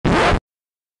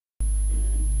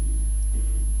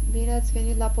ați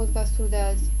venit la podcastul de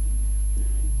azi.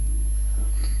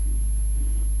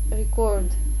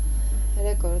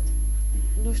 Record.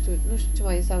 Nu știu ce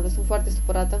mai înseamnă, sunt foarte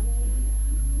supărată.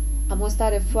 Am o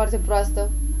stare foarte proastă.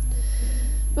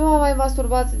 Nu m-am mai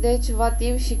masturbat de ceva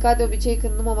timp și ca de obicei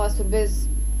când nu mă masturbez,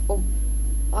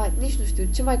 nici nu știu,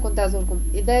 ce mai contează oricum.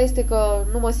 Ideea este că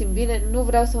nu mă simt bine, nu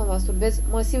vreau să mă masturbez,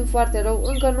 mă simt foarte rău,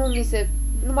 încă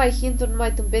nu mai hinturi, nu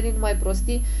mai tâmpenii, nu mai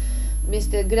prostii.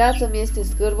 Mi-este greață, mi-este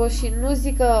scârbă și nu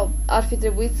zic că ar fi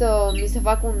trebuit să mi se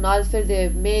facă un alt fel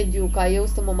de mediu ca eu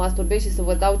să mă masturbez și să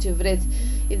vă dau ce vreți.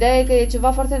 Ideea e că e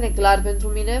ceva foarte neclar pentru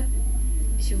mine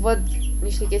și văd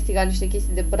niște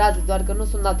chestii de brad, doar că nu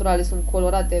sunt naturale, sunt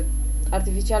colorate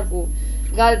artificial cu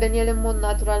galben, ele în mod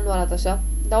natural nu arată așa.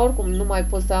 Dar oricum nu mai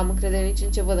pot să am încredere nici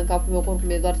în ce văd în capul meu, oricum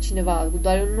e doar cineva,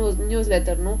 doar un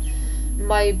newsletter, nu?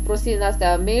 Mai prostii în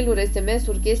astea, mail-uri,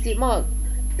 SMS-uri, chestii,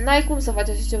 n-ai cum să faci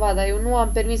așa ceva, dar eu nu am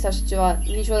permis așa ceva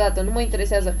niciodată, nu mă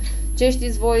interesează ce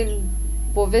știți voi în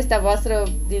povestea voastră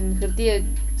din hârtie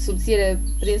subțire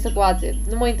prinsă cu ațe,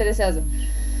 nu mă interesează.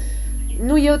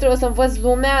 Nu eu trebuie să învăț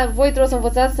lumea, voi trebuie să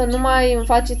învățați să nu mai îmi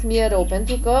faceți mie rău,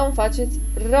 pentru că îmi faceți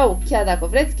rău, chiar dacă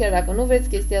vreți, chiar dacă nu vreți,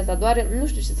 chestia asta doare, nu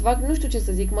știu ce să fac, nu știu ce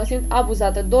să zic, mă simt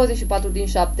abuzată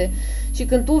 24/7 și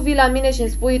când tu vii la mine și îmi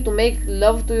spui to make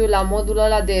love to you la modul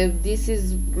ăla de this is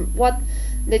what.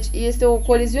 Deci este o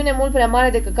coliziune mult prea mare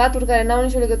de căcaturi care n-au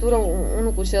nicio legătură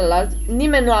unul cu celălalt.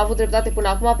 Nimeni nu a avut dreptate până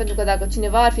acum, pentru că dacă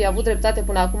cineva ar fi avut dreptate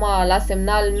până acum la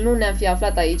semnal, nu ne-am fi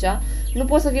aflat aici. Nu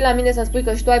poți să vii la mine să-mi spui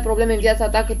că și tu ai probleme în viața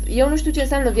ta, că eu nu știu ce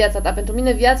înseamnă viața ta. Pentru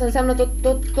mine viața înseamnă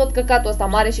tot căcatul ăsta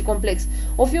mare și complex.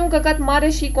 O fi un căcat mare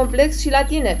și complex și la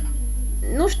tine.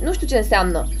 Nu știu ce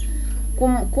înseamnă.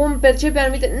 Cum percepi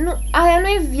anumite... Aia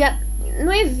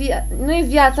nu e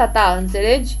viața ta,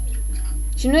 înțelegi?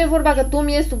 Și nu e vorba că tu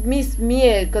mi-e submis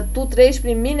mie, că tu trăiești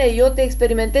prin mine, eu te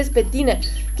experimentez pe tine.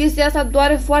 Chestia asta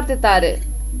doare foarte tare.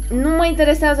 Nu mă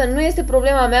interesează, nu este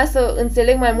problema mea să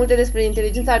înțeleg mai multe despre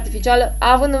inteligența artificială,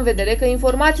 având în vedere că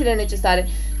informațiile necesare,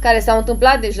 care s-au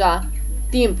întâmplat deja,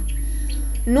 timp,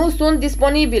 nu sunt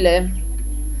disponibile.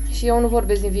 Și eu nu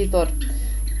vorbesc din viitor.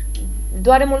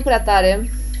 Doare mult prea tare.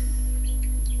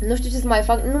 Nu știu ce să mai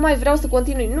fac, nu mai vreau să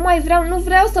continui, nu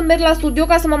vreau să merg la studio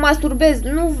ca să mă masturbez,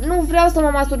 nu vreau să mă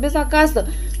masturbez acasă,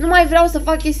 nu mai vreau să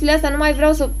fac chestiile astea,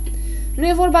 Nu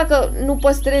e vorba că nu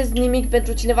păstrez nimic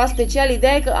pentru cineva special,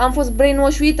 ideea e că am fost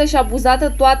brainwash-uită și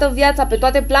abuzată toată viața, pe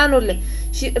toate planurile.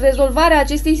 Și rezolvarea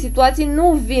acestei situații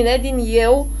nu vine din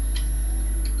eu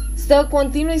să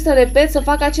continui să repet, să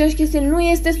fac aceeași chestie, nu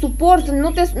este suport,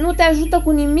 nu te ajută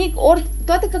cu nimic,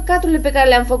 toate căcaturile pe care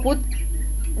le-am făcut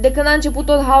de când a început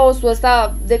tot haosul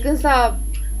ăsta, de când s-a...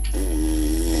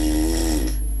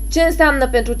 Ce înseamnă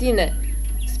pentru tine?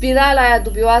 Spirala aia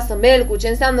dubioasă, melcul, ce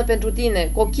înseamnă pentru tine?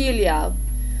 Cochilia,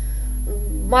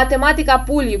 matematica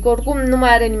pulii, că oricum nu mai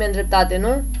are nimeni dreptate,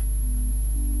 nu?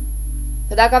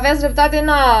 Că dacă aveați dreptate,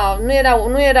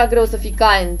 nu era greu să fii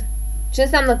kind. Ce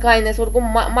înseamnă kindness? Oricum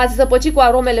m-ați zăpăcit cu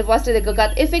aromele voastre de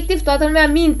căcat. Efectiv, toată lumea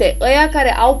minte. Ăia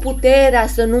care au puterea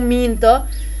să nu mintă,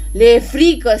 le e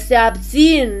frică, se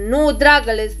abțin, nu,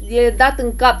 dragă, le e dat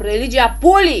în cap. Religia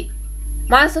pulii!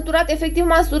 M-am săturat, efectiv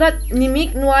m-am săturat,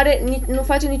 nimic nu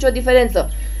face nicio diferență.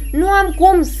 Nu am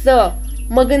cum să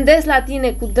mă gândesc la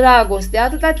tine cu dragoste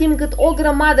atâta timp cât o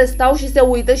grămadă stau și se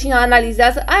uită și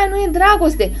analizează. Aia nu e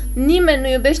dragoste. Nimeni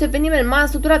nu iubește pe nimeni. M-am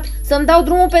săturat să-mi dau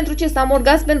drumul pentru ce, să am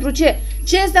orgasm pentru ce.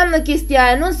 Ce înseamnă chestia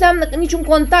aia? Nu înseamnă niciun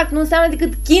contact, nu înseamnă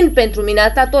decât chin pentru mine,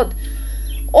 atâta tot.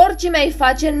 Orice mi-ai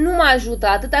face nu mă ajută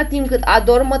atâta timp cât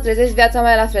ador, mă trezesc, viața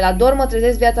mea e la fel, ador, mă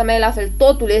trezesc, viața mea e la fel,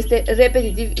 totul este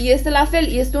repetitiv, este la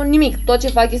fel, este un nimic, tot ce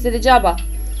fac este degeaba.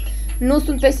 Nu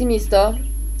sunt pesimistă,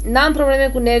 n-am probleme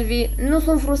cu nervii, nu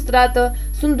sunt frustrată,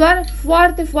 sunt doar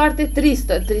foarte, foarte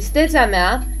tristă. Tristețea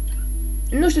mea,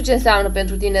 nu știu ce înseamnă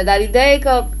pentru tine, dar ideea e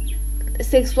că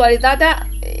sexualitatea...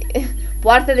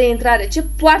 Poartă de intrare. Ce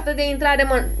poartă de intrare,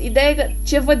 mă? Ideea e că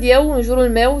ce văd eu în jurul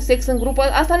meu, sex în grupă,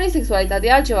 asta nu e sexualitate,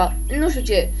 e altceva. Nu știu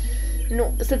ce.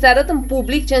 Să-ți arăt în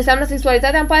public ce înseamnă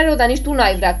sexualitatea, îmi pare rău, dar nici tu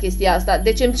n-ai vrea chestia asta.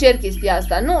 De ce îmi cer chestia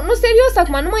asta? Nu, serios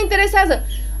acum, nu mă interesează.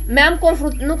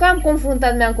 Nu că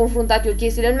mi-am confruntat eu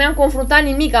chestiile, nu mi-am confruntat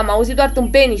nimic, am auzit doar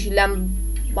tâmpenii și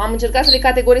am încercat să le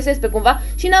categorisez pe cumva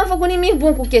și n-am făcut nimic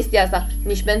bun cu chestia asta.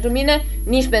 Nici pentru mine,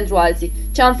 nici pentru alții.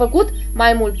 Ce am făcut?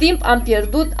 Mai mult timp am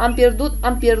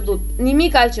pierdut.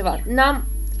 Nimic altceva. N-am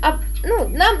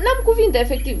cuvinte,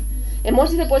 efectiv.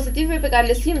 Emoțiile pozitive pe care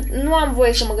le simt, nu am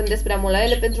voie să mă gândesc prea mult la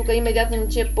ele, pentru că imediat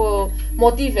încep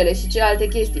motivele și celelalte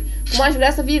chestii. Cum aș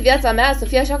vrea să fie viața mea, să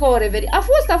fie așa ca o reverie.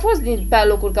 A fost pe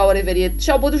alocuri ca o reverie.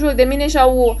 Și-au bătut joc de mine și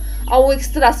au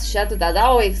extras și atâta, da?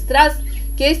 Au extras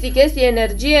chestii,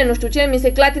 energie, nu știu ce, mi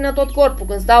se clatină tot corpul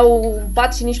când stau în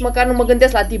pat și nici măcar nu mă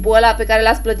gândesc la tipul ăla pe care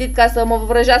l-ați plătit ca să mă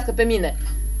vrăjească pe mine.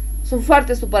 Sunt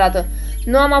foarte supărată.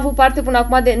 Nu am avut parte până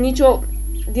acum de nicio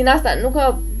din asta, nu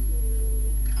că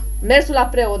mersul la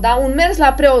preot, da? Un mers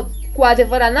la preot cu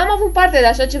adevărat. N-am avut parte de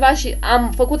așa ceva și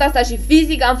am făcut asta și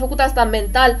fizic, am făcut asta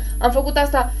mental, am făcut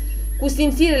asta cu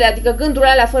simțirile, adică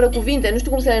gândurile alea fără cuvinte, nu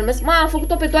știu cum să le numesc. Am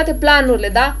făcut-o pe toate planurile,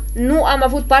 da? Nu am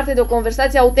avut parte de o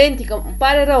conversație autentică, îmi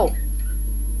pare rău.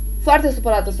 Foarte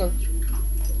supărată sunt.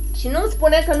 Și nu-mi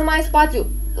spune că nu mai e spațiu.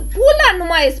 Pula, nu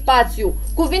mai e spațiu.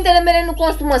 Cuvintele mele nu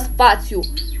consumă spațiu,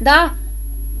 da?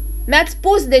 Mi-ați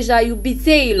spus deja,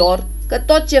 iubițeilor, că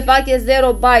tot ce fac e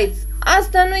 0 bytes.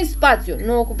 Asta nu e spațiu.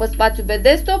 Nu ocupă spațiu pe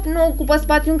desktop, nu ocupă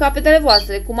spațiu în capetele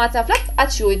voastre. Cum ați aflat,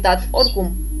 ați și uitat.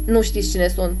 Oricum, nu știți cine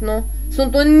sunt, nu?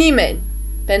 Sunt un nimeni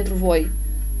pentru voi.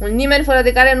 Un nimeni fără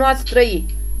de care nu ați trăi.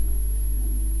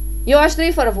 Eu aș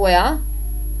trăi fără voi, a?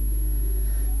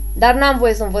 Dar n-am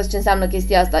voie să învăț ce înseamnă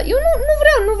chestia asta. Eu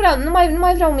nu vreau, nu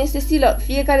mai vreau, mi-este silă.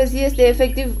 Fiecare zi este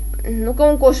efectiv, nu că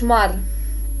un coșmar.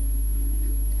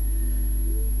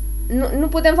 Nu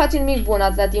putem face nimic bun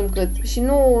atâta timp cât. Și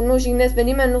nu jignesc pe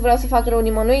nimeni, nu vreau să fac rău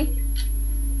nimănui.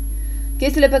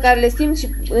 Chestiile pe care le simt și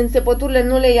înțepăturile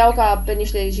nu le iau ca pe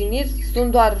niște jigniri,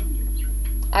 sunt doar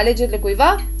alegerile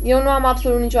cuiva. Eu nu am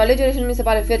absolut nicio alegere și nu mi se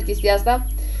pare fair chestia asta.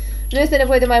 Nu este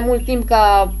nevoie de mai mult timp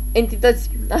ca entități,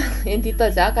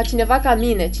 ca cineva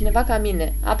ca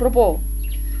mine. Apropo,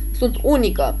 sunt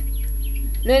unică.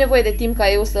 Nu e nevoie de timp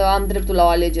ca eu să am dreptul la o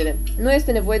alegere. Nu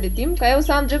este nevoie de timp ca eu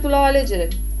să am dreptul la o alegere.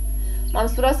 M-am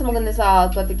sturat să mă gândesc la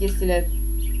toate chestiile.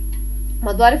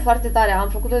 Mă doare foarte tare, am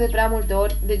făcut-o de prea multe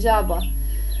ori, degeaba.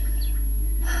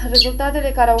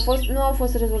 Rezultatele care au fost, nu au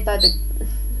fost rezultate.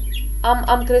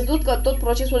 Am crezut că tot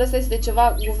procesul ăsta este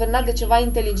ceva guvernat de ceva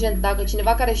inteligent, dacă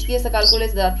cineva care știe să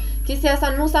calculeze, dar chestia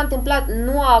asta nu s-a întâmplat,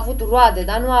 nu a avut roade,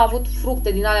 dar nu a avut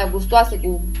fructe din alea gustoase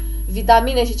cu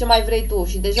vitamine și ce mai vrei tu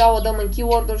și deja o dăm în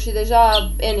keyword-uri și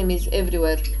deja enemies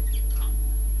everywhere.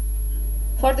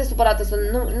 Foarte supărată sunt,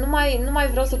 nu mai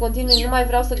vreau să continui, nu mai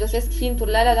vreau să găsesc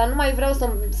hinturile alea, dar nu mai vreau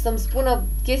să-mi spună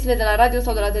chestiile de la radio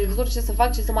sau de la televizor ce să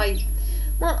fac, ce să mai...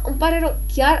 Îmi pare rău,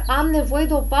 chiar am nevoie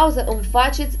de o pauză, îmi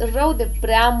faceți rău de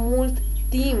prea mult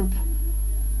timp.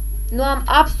 Nu am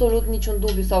absolut niciun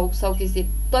dubiu sau chestii.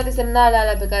 Toate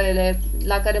semnalele alea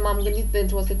la care m-am gândit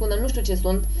pentru o secundă, nu știu ce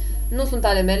sunt, nu sunt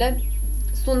ale mele,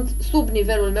 sunt sub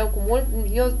nivelul meu cu mult,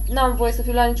 eu n-am voie să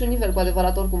fiu la niciun nivel cu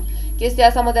adevărat oricum. Chestia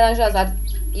asta mă deranjează,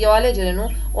 e o alegere,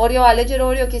 nu? Ori e o alegere,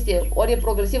 ori e o chestie, ori e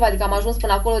progresiv, adică am ajuns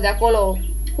până acolo, de acolo,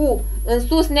 în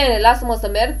sus, nene, lasă-mă să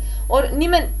merg, ori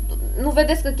nimeni, nu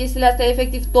vedeți că chestiile astea,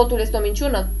 efectiv, totul este o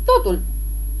minciună? Totul!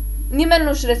 Nimeni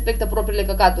nu-și respectă propriile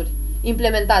căcaturi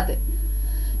implementate.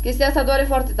 Chestia asta doare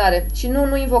foarte tare și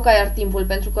nu invoca iar timpul,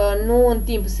 pentru că nu în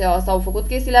timp s-au făcut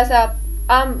chestiile astea.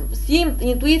 Simt,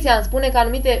 intuiția îmi spune că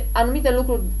anumite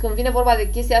lucruri, când vine vorba de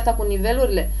chestia asta cu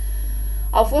nivelurile,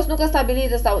 au fost nu că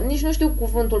stabilite sau nici nu știu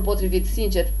cuvântul potrivit,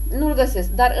 sincer, nu-l găsesc,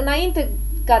 dar înainte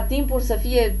ca timpul să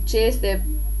fie ce este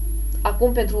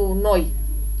acum pentru noi,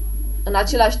 în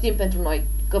același timp pentru noi,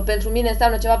 că pentru mine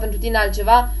înseamnă ceva, pentru tine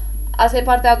altceva, asta e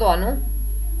partea a doua, nu?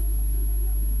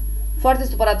 Foarte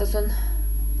supărată sunt.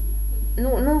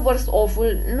 Nu-mi vărs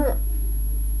oful, nu...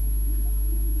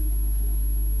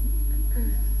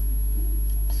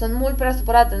 Sunt mult prea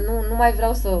supărată, nu mai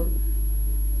vreau să...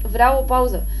 Vreau o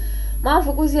pauză. M-am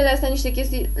făcut zilele astea niște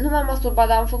chestii, nu m-am masturbat,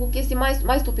 dar am făcut chestii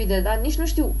mai stupide, dar nici nu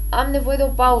știu, am nevoie de o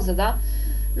pauză, da?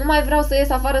 Nu mai vreau să ies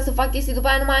afară să fac chestii, după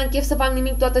aia nu mai am chef să fac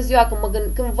nimic toată ziua,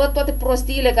 când văd toate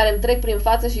prostiile care îmi trec prin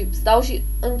față și stau și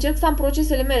încerc să am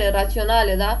procesele mele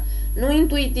raționale, da? Nu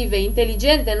intuitive,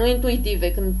 inteligente, nu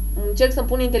intuitive. Când încerc să-mi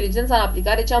pun inteligența în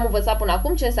aplicare, ce am învățat până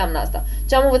acum, ce înseamnă asta?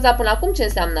 Ce am învățat până acum, ce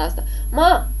înseamnă asta?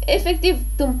 Efectiv,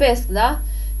 tâmpesc, da?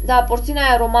 Da, porțiunea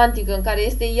aia romantică în care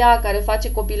este ea, care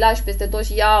face copilaj peste tot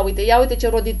și ia uite ce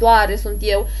roditoare sunt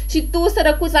eu și tu,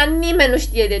 sărăcuța, nimeni nu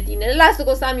știe de tine. Lasă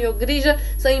că o să am eu grijă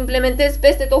să implementez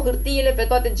peste tot hârtiile, pe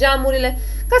toate geamurile,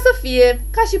 ca să fie,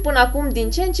 ca și până acum, din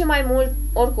ce în ce mai mult,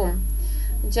 oricum.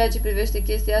 În ceea ce privește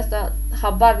chestia asta,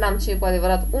 habar n-am ce e cu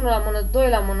adevărat. 1 la mână, 2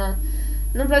 la mână.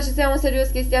 Nu-mi place să iau în serios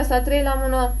chestia asta, 3 la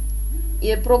mână.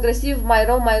 E progresiv, mai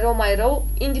rău,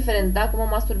 indiferent dacă mă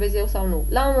masturbez eu sau nu.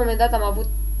 La un moment dat am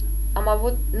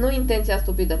avut nu intenția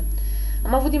stupidă.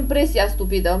 Am avut impresia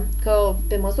stupidă că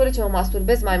pe măsură ce mă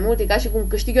masturbez mai mult, e ca și cum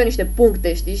câștig eu niște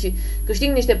puncte, știi? Și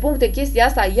câștig niște puncte, chestia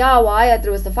asta, aia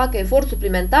trebuie să facă efort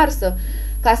suplimentar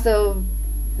ca să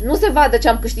nu se vadă ce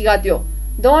am câștigat eu.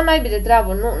 Dă-o naibii de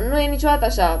treabă, nu e niciodată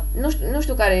așa. Nu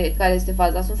știu care este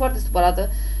faza, sunt foarte supărată.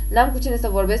 N-am cu cine să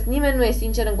vorbesc, nimeni nu e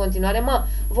sincer în continuare.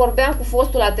 Vorbeam cu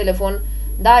fostul la telefon,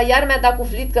 Da, iar mi-a dat cu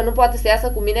flit că nu poate să iasă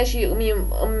cu mine și îmi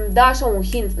da așa un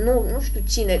hint.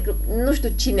 Nu știu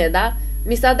cine, da?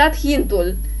 Mi s-a dat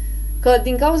hintul că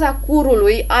din cauza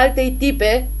curului altei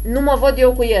tipe nu mă văd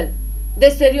eu cu el.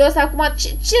 De serios, acum,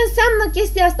 ce înseamnă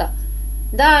chestia asta?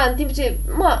 Da, în timp ce,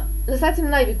 lăsați-mi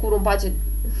naibii curul în pace.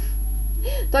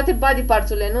 Toate body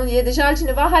parts-urile, nu? E deja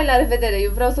altcineva, hai la revedere,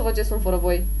 eu vreau să văd ce sunt fără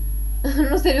voi.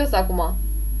 Nu, serios acum.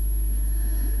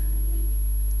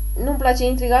 Nu-mi place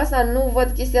intriga asta, nu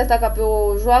văd chestia asta ca pe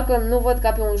o joacă, nu văd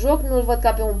ca pe un joc, nu-l văd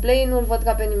ca pe un play, nu-l văd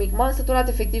ca pe nimic. M-am săturat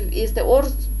efectiv, este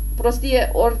ori prostie,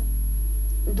 ori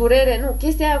durere, nu,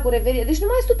 chestia aia cu reverie. Deci nu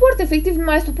mai suport, efectiv, nu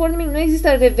mai suport nimic. Nu există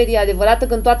reverie adevărată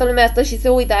când toată lumea stă și se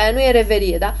uită, aia nu e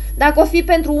reverie, da? Dacă o fi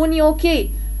pentru unii, ok.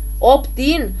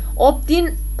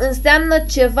 Opt-in înseamnă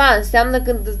ceva, înseamnă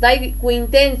când îți dai cu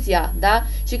intenția, da?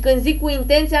 Și când zic cu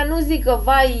intenția, nu zic că,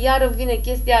 vai, iară vine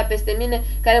chestia aia peste mine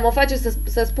care mă face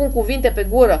să spun cuvinte pe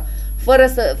gură, fără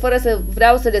să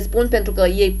vreau să le spun pentru că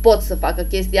ei pot să facă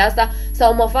chestia asta,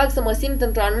 sau mă fac să mă simt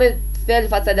într-un anume fel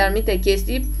față de anumite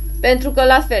chestii, pentru că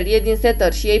la fel, e din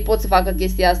setări și ei pot să facă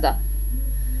chestia asta.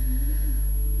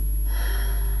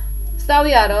 Sau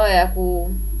iară aia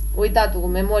cu, uitatul, cu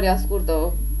memoria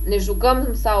scurtă, ne jucăm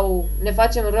sau ne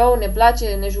facem rău, ne place,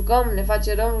 ne jucăm, ne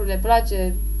face rău, ne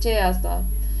place, ce e asta?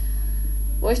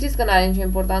 Voi știți că n-are nicio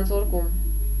importanță oricum.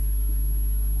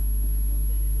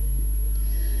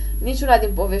 Niciuna din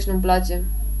povești nu-mi place.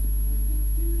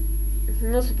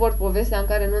 Nu suport povestea în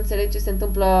care nu înțeleg ce se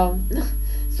întâmplă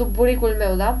sub buricul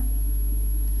meu, da?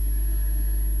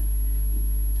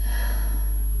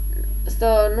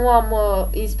 Să nu am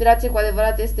inspirație cu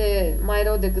adevărat este mai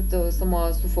rău decât să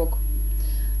mă sufoc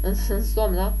în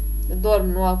somn, da? Dorm,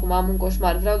 nu acum am un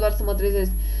coșmar, vreau doar să mă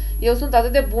trezesc. Eu sunt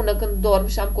atât de bună când dorm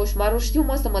și am coșmaruri,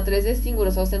 știu să mă trezesc singură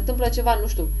sau se întâmplă ceva, nu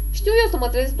știu. Știu eu să mă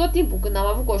trezesc tot timpul când am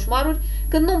avut coșmaruri,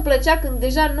 când nu îmi plăcea, când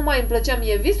deja nu mai îmi plăcea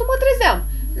mie visul, mă trezeam.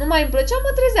 Nu mai îmi plăcea,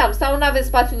 mă trezeam. Sau nu aveți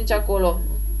spațiu nici acolo.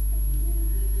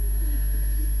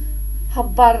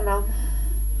 Habar n-am.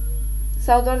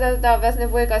 Sau doar de atâta aveați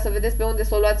nevoie ca să vedeți pe unde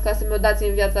să o luați ca să mi-o dați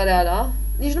în viața reală, a?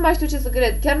 Nici nu mai știu ce să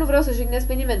cred. Chiar nu vreau să jignesc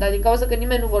pe nimeni, dar din cauza că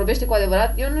nimeni nu vorbește cu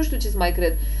adevărat, eu nu știu ce să mai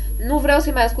cred. Nu vreau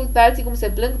să-i mai ascult pe alții cum se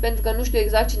plâng, pentru că nu știu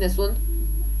exact cine sunt.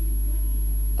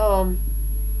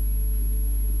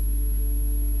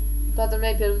 Toată lumea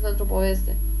e pierdută într-o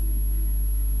poveste.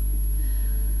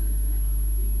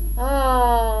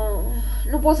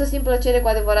 Nu pot să simt plăcere cu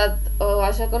adevărat,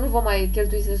 așa că nu vă mai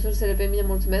cheltuiți resursele pe mine,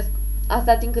 mulțumesc.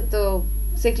 Asta timp cât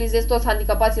se clizesc toți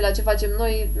handicapații la ce facem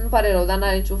noi, nu pare rău, dar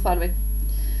n-are niciun farmec.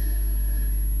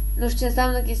 Nu știu ce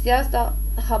înseamnă chestia asta,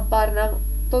 habar n-am.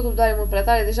 Totul doare mult prea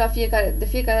tare, deja de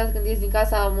fiecare dată când ies din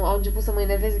casa au început să mă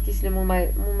enerveze chestiile mult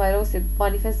mai rău, se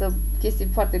manifestă chestii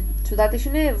foarte ciudate și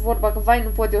nu e vorba că, vai, nu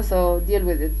pot eu să deal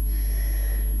with it.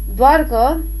 Doar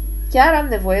că chiar am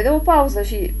nevoie de o pauză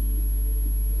și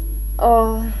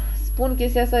spun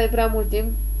chestia asta de prea mult timp,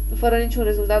 fără niciun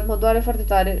rezultat, mă doare foarte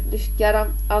tare, deci chiar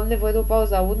am nevoie de o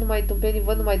pauză, aud numai tâmpenii,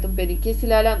 văd numai tâmpenii.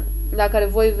 Chestiile alea la care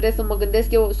voi vreți să mă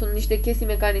gândesc eu sunt niște chestii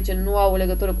mecanice, nu au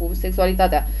legătură cu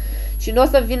sexualitatea. Și nu o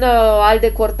să vină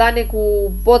Alde Cortane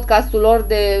cu podcastul lor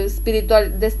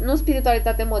nu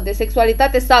spiritualitate, de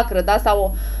sexualitate sacră, da?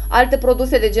 Sau alte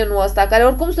produse de genul ăsta, care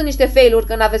oricum sunt niște fail-uri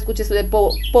că n-aveți cu ce să le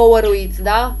power-uiți,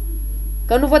 da?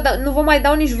 Că nu vă mai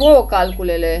dau nici vouă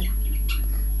calculele.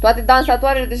 Toate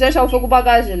dansatoarele deja și-au făcut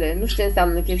bagajele. Nu știu ce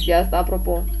înseamnă chestia asta,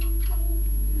 apropo.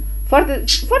 Foarte,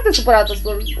 foarte supărată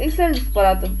sunt. Extrem de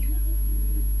supărată.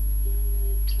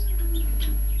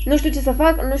 Nu știu ce să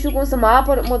fac, nu știu cum să mă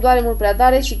apăr, mă doare mult prea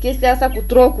tare și chestia asta cu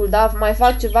trocul, da? Mai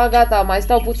fac ceva, gata, mai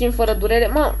stau puțin fără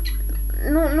durere.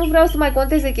 Nu vreau să mai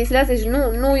conteze chestiile astea și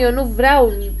eu nu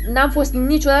vreau, n-am fost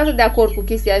niciodată de acord cu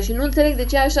chestia și nu înțeleg de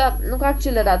ce așa, nu că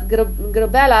accelerat,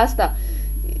 grăbeala asta.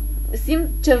 Simt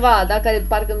ceva, da, care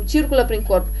parcă îmi circulă prin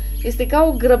corp. Este ca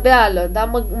o grăbeală, da,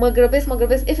 mă grăbesc,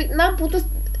 efect, n-am putut,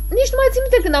 nici nu mai țin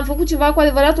minte când am făcut ceva cu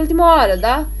adevărat ultima oară,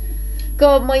 da?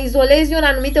 Că mă izolez eu în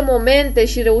anumite momente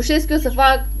și reușesc eu să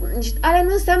fac, alea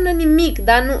nu înseamnă nimic,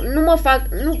 da,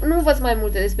 nu învăț mai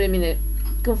multe despre mine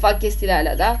când fac chestiile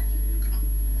alea, da?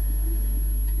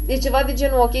 E ceva de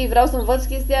genul, ok, vreau să învăț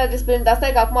chestia despre mine, dar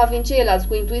stai că acum vin ceilalți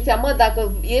cu intuiția,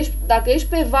 dacă ești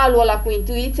pe valul ăla cu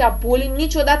intuiția pulii,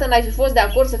 niciodată n-ai fi fost de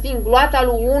acord să fii în gloata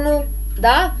lui 1,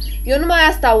 da? Eu numai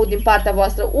asta aud din partea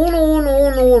voastră,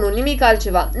 1, nimic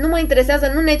altceva. Nu mă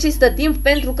interesează, nu necesită timp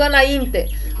pentru că înainte.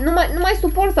 Nu mai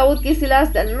suport să aud chestiile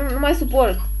astea, nu mai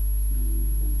suport.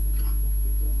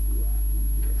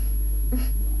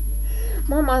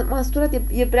 M-a sturat,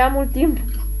 e prea mult timp.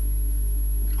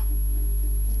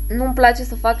 Nu-mi place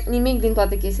să fac nimic din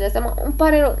toate chestiile astea. Îmi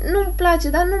pare rău. Nu-mi place,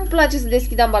 dar nu-mi place să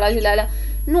deschid ambalajele alea.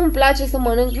 Nu-mi place să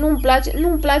mănânc, nu-mi place,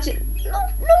 nu-mi place,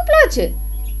 nu-mi place.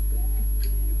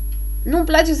 Nu-mi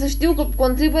place să știu că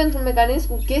contribuie într-un mecanism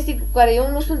cu chestii cu care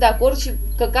eu nu sunt de acord și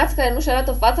căcați care nu-și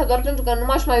arată fața doar pentru că nu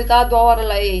m-aș mai uita a doua oară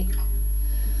la ei.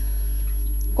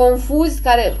 Confuzi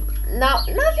care...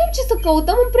 N-avem ce să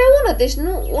căutăm împreună. Deci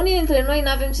nu, unii dintre noi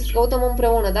n-avem ce să căutăm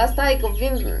împreună. Dar asta e că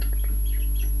vin...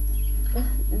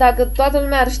 Dacă toată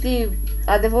lumea ar ști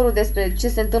adevărul despre ce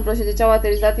se întâmplă și de ce au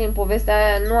aterizat în povestea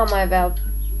aia, nu am mai avea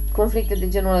conflicte de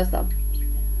genul ăsta.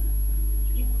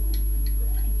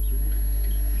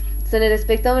 Să ne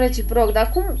respectăm reciproc.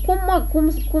 Dar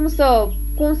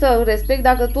cum să respect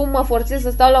dacă tu mă forțezi să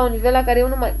stau la un nivel la care eu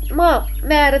nu mai...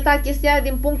 Mi-ai arătat chestia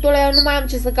din punctul ăla, eu nu mai am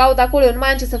ce să caut acolo, eu nu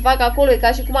mai am ce să fac acolo, e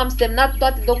ca și cum am semnat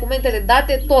toate documentele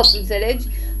date, tot, înțelegi?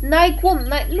 N-ai cum,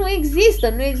 nu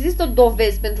există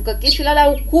dovezi, pentru că chestiile alea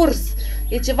au curs,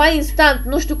 e ceva instant,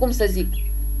 nu știu cum să zic.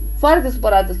 Foarte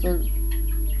supărată sunt.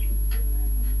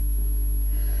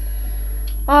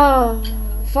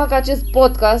 Fac acest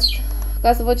podcast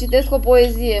ca să vă citesc o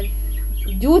poezie.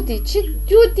 Duty? Ce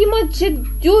duty, mă? Ce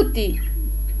duty?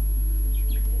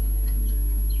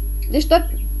 Deci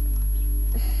toate...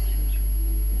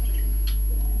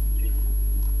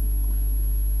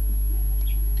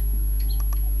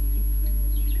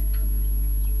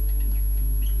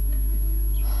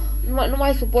 Nu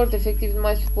mai suport, efectiv, nu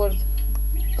mai suport.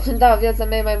 Da, viața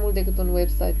mea e mai mult decât un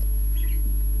website.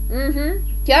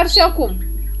 Chiar și acum.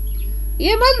 E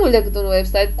mai mult decât un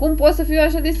website. Cum pot să fiu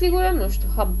așa de sigură? Nu știu.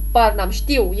 Habar n-am.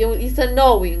 Știu. It's a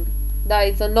knowing. Da,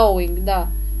 it's a knowing, da.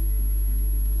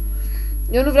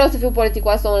 Eu nu vreau să fiu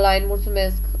politicoasă online,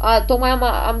 mulțumesc. Tocmai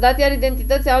am dat iar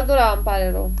identității altora, îmi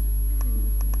pare rău.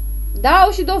 Da,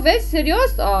 au și dovezi?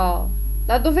 Serios?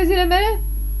 Dar dovezile mele?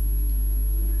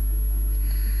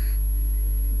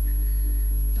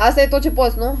 Asta e tot ce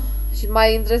poți, nu? Și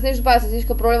mai îndrăznești după aia să zici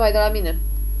că problema e de la mine.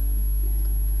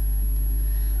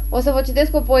 O să vă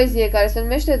citesc o poezie care se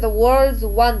numește The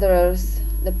World's Wanderers,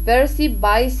 de Percy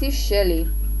Bysshe Shelley.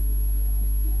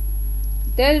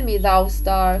 Tell me, thou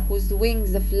star, whose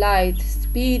wings of light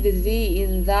speed thee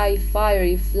in thy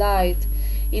fiery flight,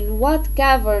 in what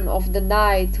cavern of the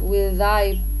night will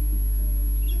thy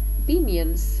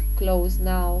pinions close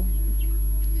now?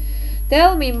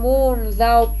 Tell me, moon,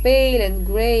 thou pale and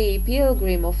grey,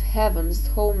 pilgrim of heaven's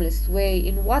homeless way,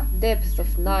 in what depths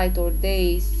of night or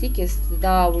day seekest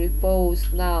thou repose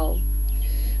now?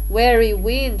 Weary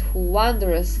wind, who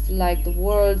wanderest like the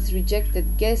world's rejected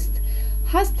guest,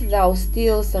 hast thou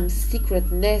still some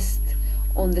secret nest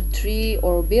on the tree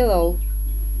or billow?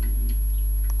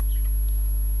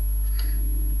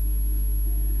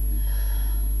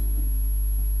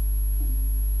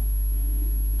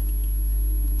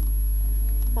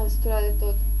 M-am săturat de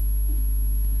tot.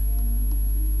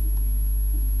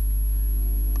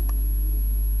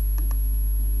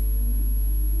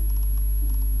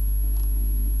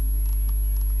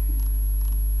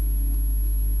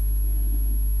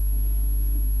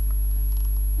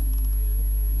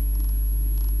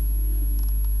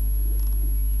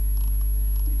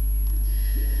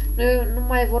 Nu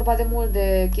mai e vorba de mult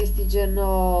de chestii gen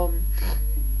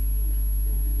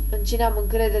în cine am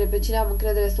încredere, pe cine am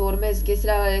încredere să urmez,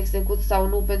 chestiile alea le execut sau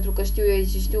nu, pentru că știu ei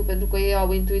și știu, pentru că ei au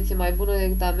o intuiție mai bună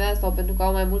decât a mea sau pentru că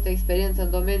au mai multă experiență în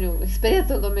domeniu,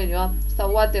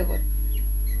 sau whatever.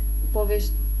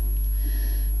 Povești.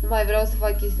 Nu mai vreau să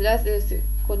fac chestiile astea, este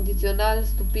condițional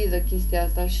stupidă chestia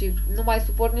asta și nu mai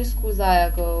suport nici scuza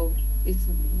aia că it's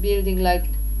building like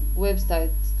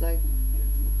websites, like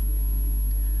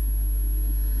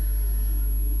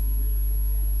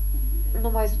nu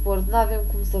mai sport, n-avem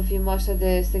cum să fim așa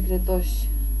de secretoși.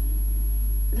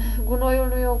 Gunoiul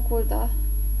nu e ocult, da?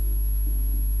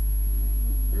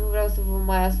 Nu vreau să vă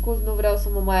mai ascult, nu vreau să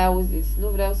mă mai auziți. Nu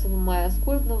vreau să vă mai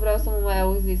ascult, nu vreau să mă mai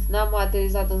auziți. N-am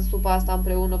aterizat în supa asta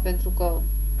împreună pentru că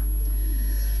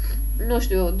nu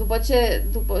știu,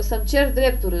 după să-mi cer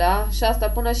drepturile, și asta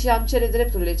până și am cere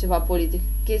drepturile ceva politic.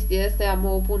 Chestia asta mă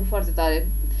opun foarte tare.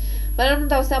 Dar nu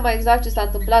dau seama exact ce s-a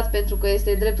întâmplat pentru că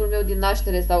este dreptul meu din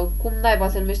naștere sau cum naiba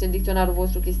se numește în dicționarul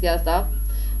vostru chestia asta.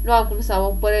 Nu am cum să am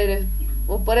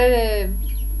o părere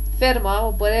fermă,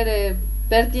 o părere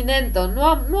pertinentă.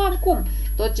 Nu am cum.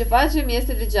 Tot ce facem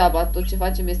este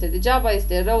degeaba,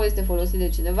 este rău, este folosit de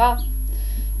cineva.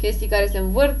 Chestii care se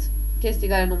învârt, chestii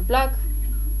care nu-mi plac.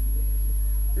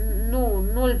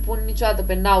 Nu-l pun niciodată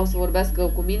pe nau să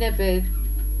vorbească cu mine,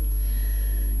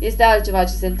 este altceva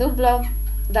ce se întâmplă.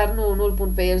 Dar nu-l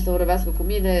pun pe el să vorbească cu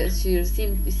mine și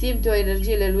simt eu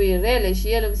energiile lui rele și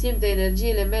el îmi simte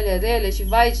energiile mele rele și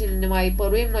vai ce ne mai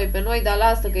păruim noi pe noi, dar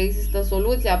lasă că există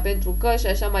soluția pentru că și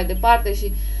așa mai departe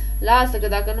și lasă că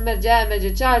dacă nu merge aia,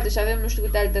 merge cealaltă și avem nu știu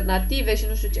câte alternative și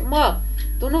nu știu ce. Mă,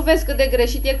 tu nu vezi cât de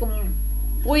greșit e când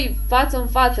pui față în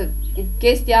față cu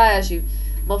chestia aia și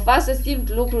mă fac să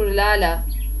simt lucrurile alea.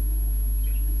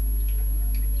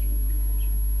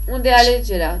 Unde e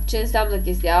alegerea? Ce înseamnă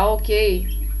chestia? Ok.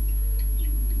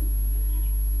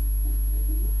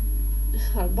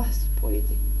 Albastru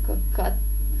politic. Căcat.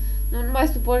 Nu mai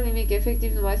suport nimic.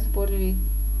 Efectiv nu mai suport nimic.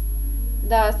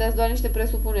 Da, astea sunt doar niște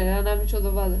presupuneri. N-am nicio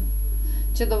dovadă.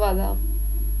 Ce dovadă am?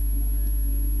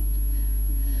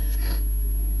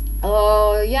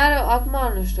 Iar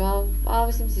acum, nu știu, am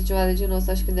simțit ceva de genul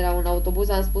ăsta și când eram în autobuz,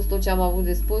 am spus tot ce am avut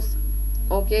de spus.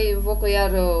 Ok, invocă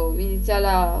iar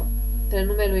inițiala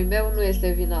prenumelui meu, nu este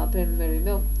vina prenumelui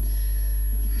meu.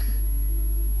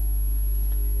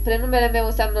 Prenumele meu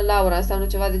înseamnă Laura, înseamnă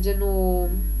ceva de genul...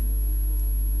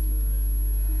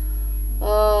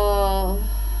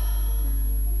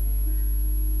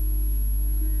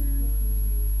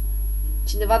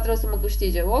 cineva trebuie să mă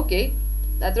câștige, ok,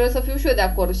 dar trebuie să fiu și eu de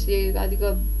acord, știi,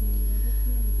 adică...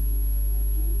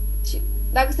 Și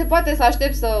dacă se poate să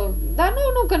aștept să... Dar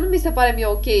nu, că nu mi se pare mie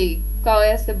ok ca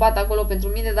ăia să se bată acolo pentru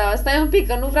mine, dar stai un pic,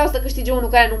 că nu vreau să câștige unul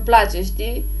care nu-mi place,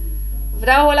 știi?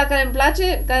 Vreau ăla care îmi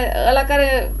place, ăla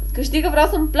care câștigă vreau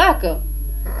să-mi placă.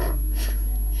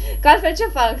 Că altfel ce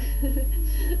fac?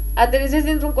 Aterizez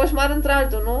dintr-un coșmar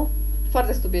într-altul, nu?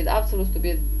 Foarte stupid, absolut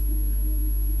stupid.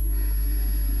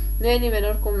 Nu e nimeni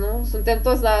oricum, nu? Suntem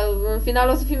toți la... În final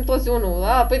o să fim toți unul.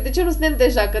 Păi de ce nu suntem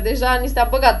deja? Că deja ni s-a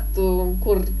băgat în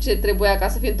cur ce trebuia ca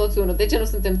să fim toți unul. De ce nu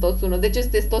suntem toți unul? De ce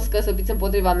sunteți toți căsăpiți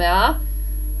împotriva mea?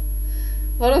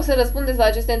 Vă rog să răspundeți la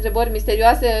aceste întrebări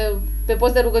misterioase pe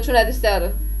post de rugăciunea de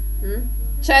seară.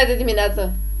 Ce ai de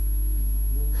dimineață?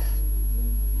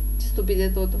 Ce stupid e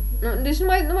totul. Deci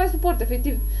nu mai suport,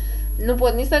 efectiv. Nu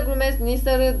pot nici să glumesc, nici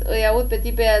să râd. Îi aud pe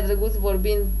tipii aia drăguți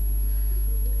vorbind.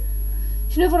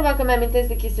 Și nu e vorba că mi-amintesc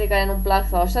de chestii care nu-mi plac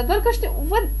sau așa, doar că știu,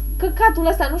 văd căcatul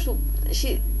ăsta, nu știu,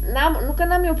 și nu că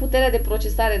n-am eu puterea de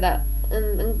procesare, dar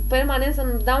în permanență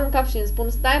îmi dau în cap și îmi spun,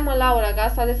 stai mă, Laura, că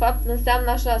asta de fapt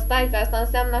înseamnă așa, stai că asta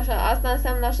înseamnă așa, asta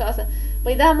înseamnă așa, asta.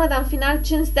 Păi da, mă, dar în final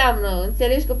ce înseamnă?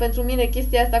 Înțelegi că pentru mine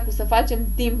chestia asta cu să facem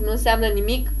timp nu înseamnă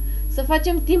nimic? Să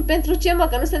facem timp pentru ce, mă?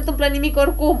 Că nu se întâmplă nimic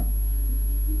oricum.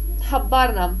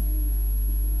 Habar n-am.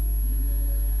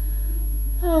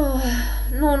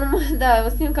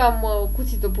 Da, simt că am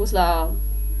cuțitul pus la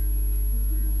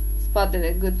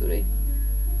spatele gâtului.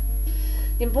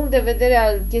 Din punct de vedere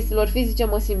al chestiilor fizice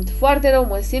mă simt foarte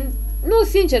rău, nu,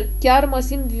 sincer, chiar mă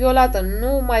simt violată,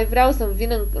 nu mai vreau să-mi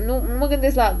vină, nu mă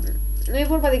gândesc la, nu e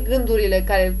vorba de gândurile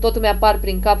care tot îmi apar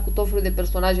prin cap cu tot felul de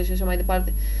personaje și așa mai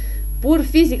departe, pur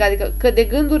fizic, adică că de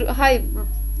gânduri, hai,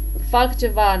 fac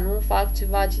ceva, nu fac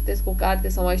ceva, citesc o carte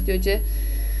sau mai știu eu ce,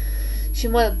 și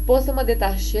pot să mă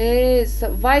detașez,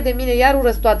 vai de mine, iar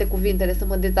urăsc toate cuvintele, să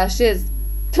mă detașez.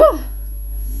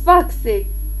 Fuck sake!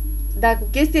 Dar cu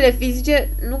chestiile fizice,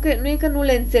 nu e că nu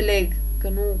le înțeleg, că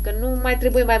nu mai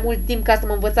trebuie mai mult timp ca să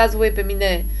mă învățați voi pe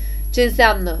mine ce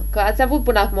înseamnă. Că ați avut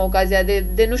până acum ocazia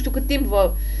de nu știu cât timp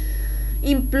vă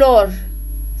implor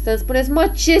să-mi spuneți,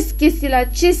 mă, ce chestiile,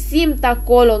 ce simt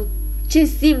acolo, ce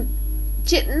simt,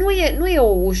 nu e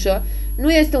o ușă,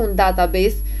 nu este un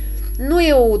database, nu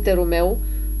e uterul meu,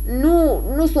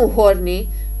 nu sunt horny,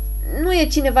 nu e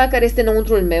cineva care este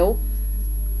înăuntrul meu,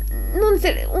 nu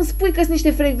înțeleg, îmi spui că sunt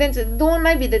niște frecvențe, două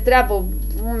naibii de treabă,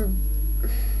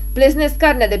 plesnesc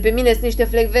carnea de pe mine, sunt niște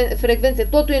frecvențe,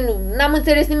 totul n-am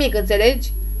înțeles nimic,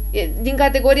 înțelegi? E, din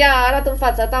categoria arată în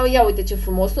fața ta, ia uite ce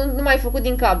frumos sunt, numai făcut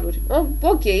din cabluri.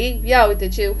 Ok, ia uite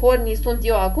ce horny sunt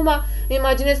eu acum,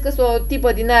 imaginez că sunt o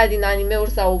tipă din aia din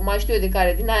anime-uri sau mai știu eu de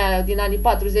care, din aia din anii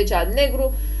 40 al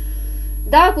negru,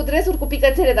 da, cu dresuri cu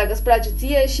picățele dacă îți place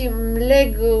ție și îmi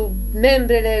leg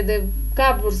membrele de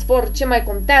cabluri, sfor, ce mai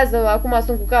contează, acum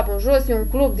sunt cu capul în jos, e un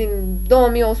club din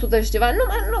 2100 și ceva,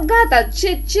 nu, gata,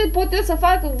 ce pot eu să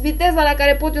fac, viteza la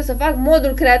care pot eu să fac,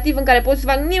 modul creativ în care pot să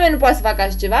fac, nimeni nu poate să facă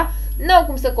așa ceva, n-au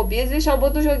cum să copieze și au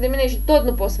bătut joc de mine și tot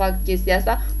nu pot să fac chestia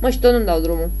asta, și tot nu-mi dau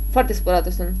drumul, foarte spărată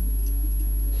sunt.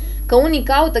 Că unii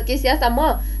caută chestia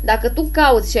asta, dacă tu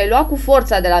cauți și ai luat cu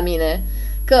forța de la mine,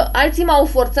 că alții m-au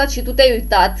forțat și tu te-ai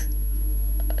uitat,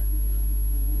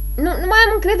 nu mai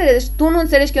am încredere, deci tu nu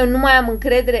înțelegi că eu nu mai am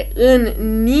încredere în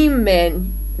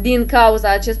nimeni din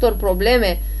cauza acestor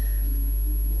probleme.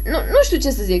 Nu știu ce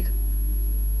să zic.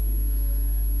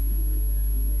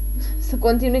 Să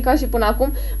continui ca și până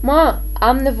acum?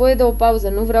 Am nevoie de o pauză,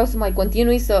 nu vreau să mai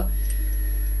continui să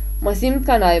mă simt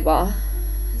ca naiba.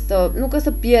 Nu că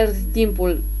să pierd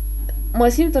timpul. Mă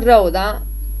simt rău, da?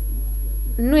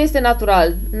 Nu este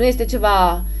natural, nu este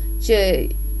ceva ce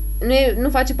nu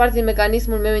face parte din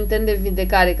mecanismul meu intern de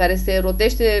vindecare, care se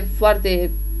rotește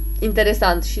foarte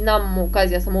interesant și n-am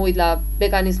ocazia să mă uit la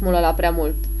mecanismul ăla prea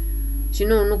mult. Și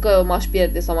nu că m-aș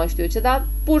pierde sau mai știu eu ce, dar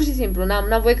pur și simplu,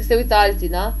 n-am voie că se uită alții,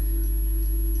 da?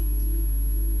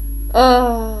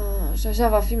 Și așa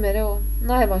va fi mereu.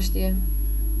 Naiba știe.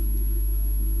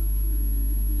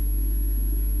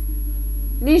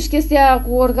 Nici chestia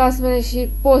cu orgasmele și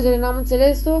pozele n-am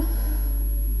înțeles-o.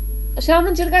 Și am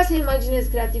încercat să imaginez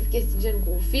creativ chestii gen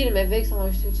cu filme vechi sau mai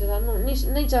știu ce, dar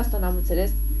nici asta n-am înțeles.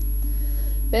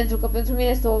 Pentru că pentru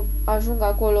mine să ajung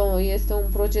acolo este un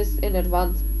proces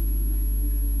enervant.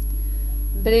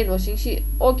 Brainwashing și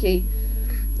ok,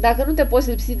 dacă nu te poți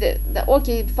lipsi de... ok,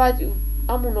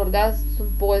 am un orgasm, sunt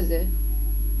poze.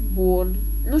 Bun.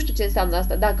 Nu știu ce înseamnă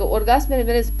asta. Dacă orgasmele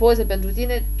mele sunt poze pentru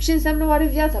tine, ce înseamnă oare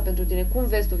viața pentru tine? Cum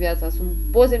vezi tu viața? Sunt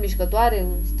poze mișcătoare în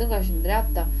stânga și în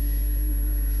dreapta?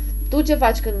 Tu ce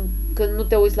faci când nu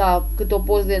te uiți la câte o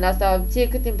poză din asta? Ție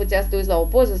cât timp îți ia să te uiți la o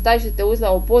poză? Stai și te uiți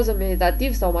la o poză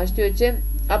meditativ sau mai știu eu ce?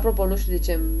 Apropo, nu știu de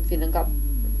ce îmi vine în cap.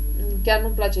 Chiar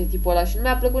nu-mi place tipul ăla și nu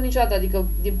mi-a plăcut niciodată, adică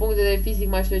din punct de vedere fizic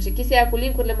mai știu eu ce. Chestia aia cu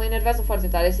link-urile mă enervează foarte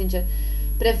tare, sincer.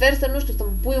 Prefer să, nu știu,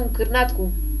 să-mi pui un cârnat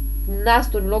cu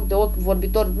nasturi în loc de ochi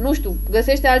vorbitor, nu știu,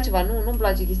 găsește altceva, nu-mi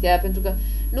place chestia aia, pentru că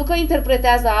nu că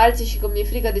interpretează alții și că mi-e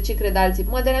frică de ce cred alții,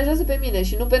 mă deranjează pe mine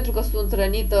și nu pentru că sunt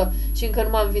rănită și încă nu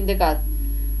m-am vindecat.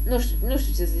 Nu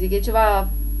știu ce să zic, e ceva...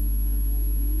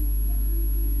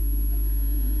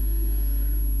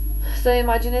 Să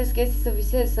imaginez chestii, să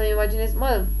visez, să imaginez...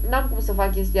 N-am cum să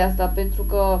fac chestia asta, pentru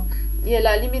că e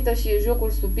la limită și e jocul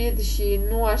stupid și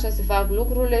nu așa se fac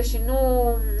lucrurile și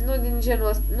nu din genul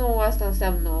ăsta, nu asta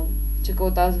înseamnă ce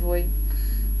căutați voi.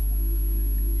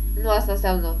 Nu asta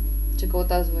înseamnă ce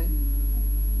căutați voi.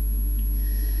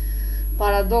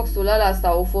 Paradoxul ăla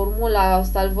sau formula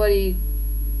salvării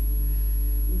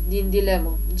din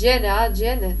dilemă.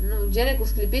 Gene? Nu, gene cu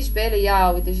sclipici pe ele,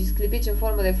 ia uite, și sclipici în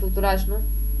formă de fluturaș, nu?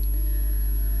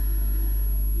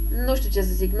 Nu știu ce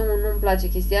să zic, nu-mi place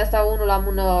chestia asta, unul la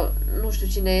mână, nu știu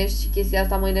cine ești și chestia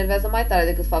asta mă enervează mai tare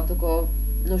decât faptul că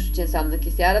nu știu ce înseamnă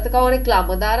chestia. Arată ca o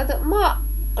reclamă, dar arată,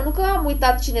 nu că am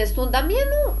uitat cine sunt, dar mie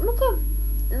nu că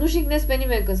nu jignesc pe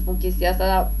nimeni când spun chestia asta,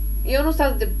 dar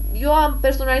eu am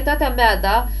personalitatea mea,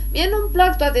 da? Mie nu-mi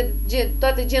plac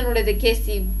toate genurile de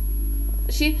chestii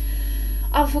și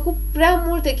am făcut prea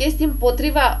multe chestii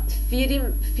împotriva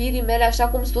firii mele așa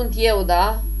cum sunt eu,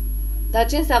 da? Dar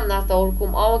ce înseamnă asta oricum?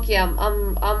 Ok,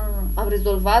 am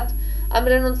rezolvat, am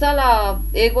renunțat la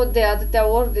ego de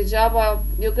atâtea ori degeaba.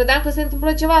 Eu credeam că se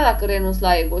întâmplă ceva dacă renunț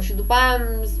la ego și după aia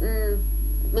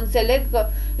înțeleg că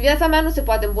viața mea nu se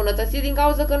poate îmbunătăți din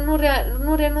cauza că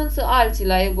nu renunță alții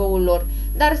la ego-ul lor.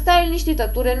 Dar stai liniștită,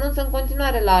 tu renunță în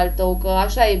continuare la al tău, că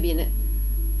așa e bine.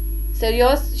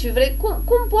 Serios? Și vrei?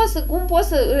 Cum poți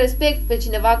să respect pe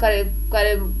cineva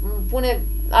care pune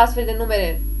astfel de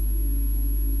numere?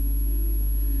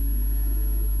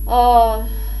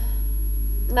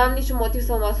 N-am niciun motiv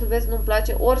să mă masturbez, nu-mi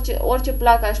place. Orice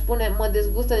placă aș pune mă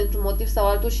dezgustă dintr-un motiv sau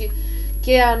altul și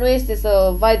cheia nu este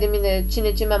să vai de mine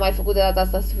cine ce mi-a mai făcut de data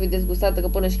asta să fiu dezgustată, că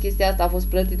până și chestia asta a fost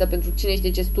plătită pentru cine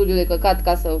știe ce studiu de căcat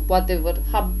ca să poate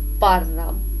habar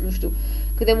n-am, nu știu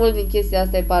cât de mult din chestia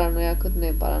asta e paranoia, cât nu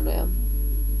e paranoia.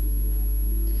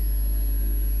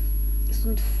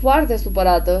 Sunt foarte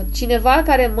supărată. Cineva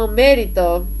care mă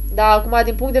merită, dar acum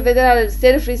din punct de vedere al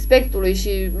self-respectului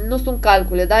și nu sunt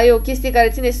calcule, dar e o chestie care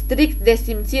ține strict de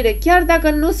simțire, chiar dacă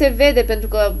nu se vede, pentru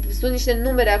că sunt niște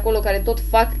numere acolo care tot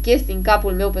fac chestii în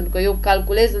capul meu, pentru că eu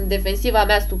calculez în defensiva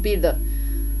mea stupidă.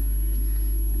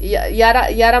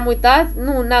 Iar am uitat?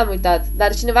 Nu, n-am uitat.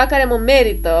 Dar cineva care mă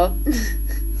merită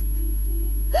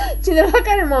cineva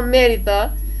care mă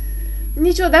merită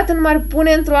niciodată nu m-ar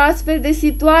pune într-o astfel de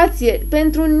situație.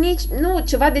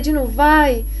 Ceva de genul,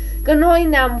 vai, că noi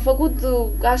ne-am făcut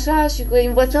așa și că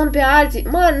învățăm pe alții.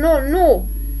 Nu!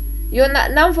 Eu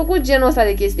n-am făcut genul ăsta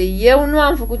de chestie. Eu nu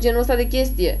am făcut genul ăsta de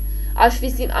chestie.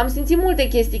 Am simțit multe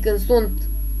chestii când sunt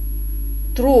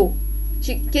true.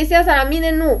 Și chestia asta la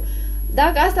mine nu.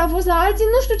 Dacă asta a fost la alții,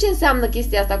 nu știu ce înseamnă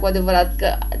chestia asta cu adevărat. Că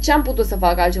ce am putut să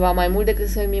fac altceva mai mult decât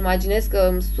să-mi imaginez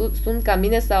că sunt ca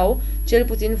mine sau cel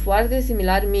puțin foarte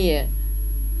similar mie.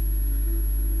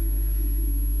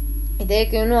 Ideea e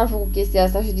că eu nu am făcut chestia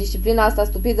asta și disciplina asta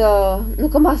stupidă, nu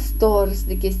că m-a stors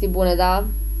de chestii bune, da?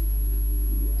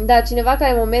 Dar cineva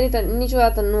care mă merită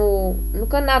niciodată nu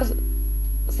că n-ar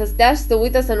să stea și să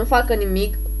uită să nu facă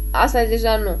nimic, asta e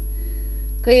deja nu.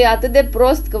 Că e atât de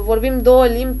prost că vorbim două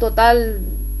limbi total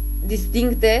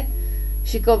distincte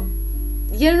și că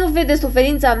el nu vede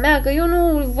suferința mea, că eu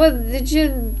nu văd de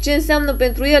ce înseamnă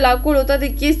pentru el acolo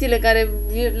toate chestiile care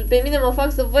pe mine mă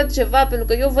fac să văd ceva, pentru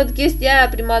că eu văd chestia aia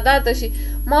prima dată și,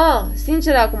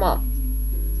 sincer acum,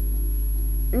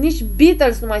 nici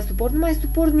Beatles nu mai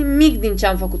suport nimic din ce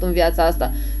am făcut în viața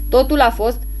asta. Totul a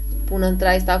fost pun în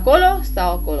trai acolo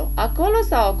sau acolo, acolo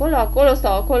sau acolo, acolo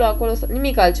sau acolo, acolo sau...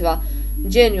 nimic altceva.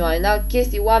 Genuine, da?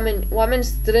 Chestii, oameni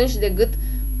strânși de gât,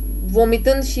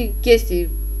 vomitând și chestii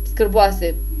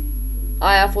scârboase.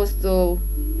 Aia a fost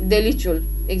deliciul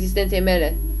existenței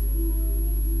mele.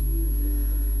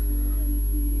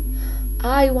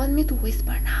 I want me to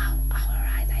whisper now.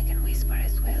 Alright, I can whisper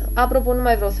as well. Apropo, nu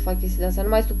mai vreau să fac chestia asta, nu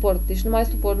mai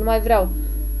suport, nu mai vreau.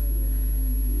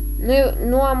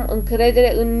 Nu am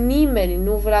încredere în nimeni,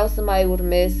 nu vreau să mai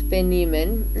urmez pe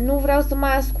nimeni, nu vreau să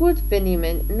mai ascult pe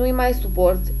nimeni, nu-i mai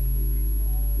suport.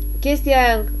 Chestia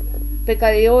aia pe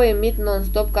care eu o emit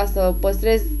non-stop ca să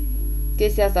păstrez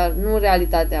chestia asta, nu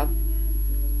realitatea.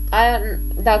 Aia,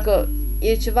 dacă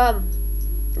e ceva,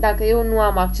 dacă eu nu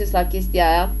am acces la chestia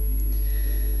aia,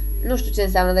 nu știu ce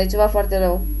înseamnă, dar e ceva foarte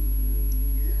rău.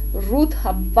 Root,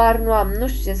 habar nu am, nu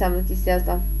știu ce înseamnă chestia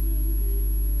asta.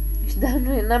 Și da,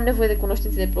 nu am nevoie de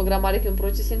cunoștințe de programare, că e un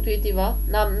proces intuitiv,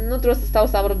 nu trebuie să stau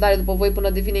să am răbdare după voi până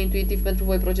devine intuitiv pentru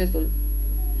voi procesul.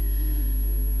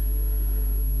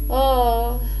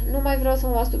 Nu mai vreau să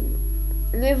mă masturb.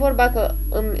 Nu e vorba că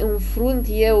îmi înfrunt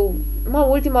eu.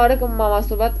 Ultima oară când m-am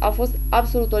masturbat a fost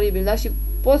absolut oribil, da? Și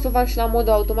pot să o fac și la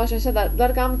modul automat și așa, dar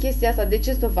doar că am chestia asta. De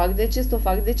ce să o fac? De ce să o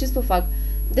fac? De ce să o fac?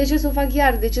 De ce să o fac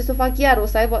iar? De ce să o fac iar? O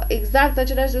să aibă exact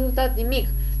același rezultat. Nimic.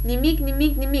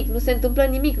 Nu se întâmplă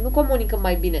nimic. Nu comunicăm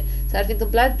mai bine. S-ar fi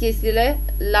întâmplat chestiile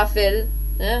la fel.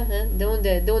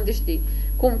 De unde știi?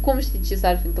 Cum știi ce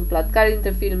s-ar fi întâmplat? Care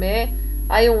dintre filme e?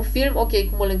 Ai un film, ok,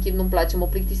 cum îl închid, nu-mi place, mă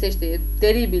plictisește, e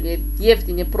teribil, e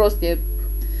ieftin, e prost,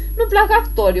 nu-mi plac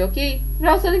actorii, ok?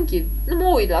 Vreau să-l închid. Nu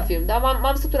mă uit la film, dar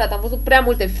m-am săturat, am văzut prea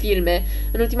multe filme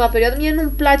în ultima perioadă. Mie nu-mi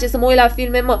place să mă uit la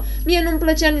filme, Mie nu-mi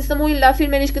plăcea nici să mă uit la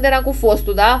filme nici când eram cu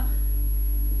fostul, da?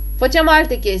 Făceam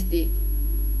alte chestii.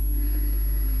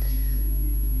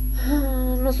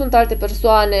 Nu sunt alte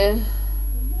persoane.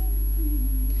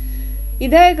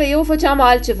 Ideea e că eu făceam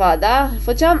altceva, da?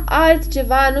 Făceam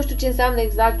altceva, nu știu ce înseamnă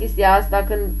exact chestia asta.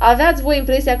 Când aveați voi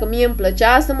impresia că mie îmi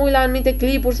plăcea să mă uit la anumite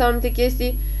clipuri sau anumite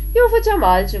chestii, eu făceam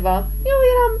altceva. Eu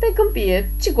eram pe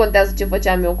câmpie. Ce contează ce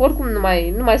făceam eu? Că oricum nu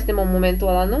mai suntem în momentul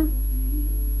ăla, nu?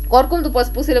 Oricum, după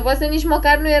spusele voastre, nici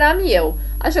măcar nu eram eu.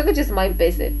 Așa că ce să mai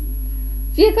pese?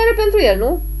 Fiecare pentru el,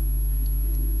 nu?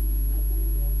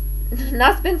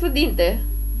 Nas pentru dinte.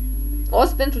 Os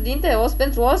pentru dinte? Os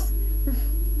pentru os?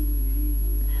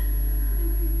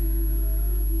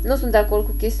 Nu sunt de acord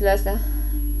cu chestiile astea.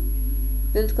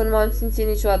 Pentru că nu m-am simțit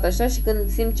niciodată așa și când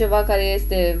simt ceva care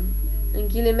este în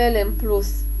ghilimele în plus,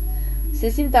 se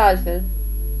simte altfel.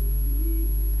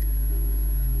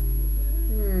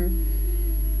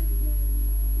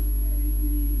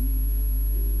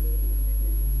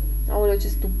 Aoleu, ce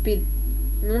stupid.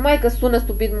 Nu numai că sună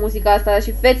stupid muzica asta, dar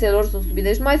și fețelor sunt stupide.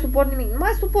 Deci nu mai suport nimic. Nu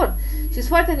mai suport. Și sunt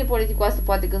foarte nepoliticoasă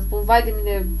poate când spun, vai de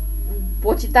mine,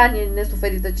 Pocitanie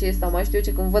nesuferită ce este, sau mai știu eu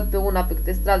ce, când văd pe una pe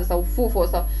câte stradă sau fufo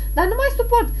sau... Dar nu mai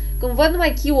suport. Când văd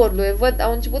numai keyword-uri,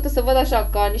 au început să văd așa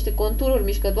ca niște contururi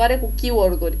mișcătoare cu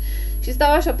keyword-uri. Și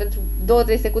stau așa pentru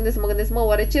 2-3 secunde să mă gândesc,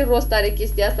 oare ce rost are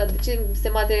chestia asta? De ce se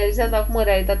materializează acum în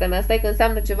realitatea mea? Stai că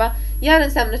înseamnă ceva, iar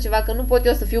înseamnă ceva, că nu pot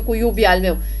eu să fiu cu iubii al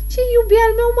meu. Ce iubii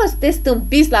al meu, mă? Să te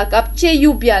stâmpiți la cap? Ce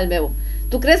iubii al meu?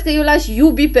 Tu crezi că eu l-aș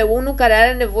iubi pe unul care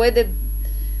are nevoie de...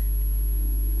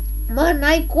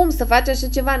 N-ai cum să faci așa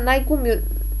ceva, n-ai cum. Eu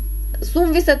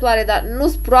sunt visătoare, dar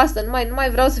nu-s proastă, nu mai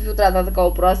vreau să fiu tratată ca o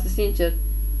proastă, sincer.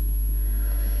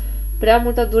 Prea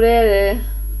multă durere.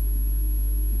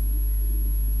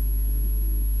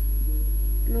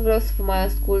 Nu vreau să mai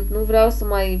ascult, nu vreau să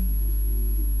mai...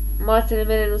 Masele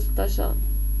mele nu sunt așa.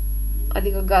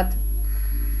 Adică gata.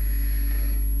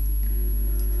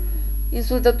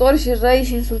 Insultător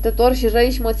și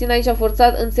răi și mă țin aici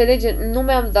forțat, înțelege, nu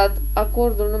mi-am dat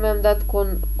acordul, nu mi-am dat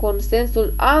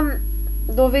consensul, am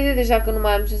dovedit deja că nu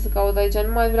mai am ce să caut aici,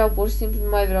 nu mai vreau, pur și simplu nu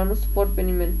mai vreau, nu suport pe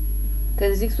nimeni.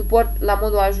 Când zic suport la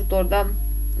modul ajutor, da?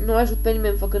 Nu ajut pe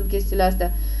nimeni făcând chestiile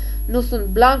astea. Nu sunt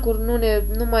blancuri,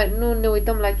 nu ne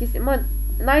uităm la chestii,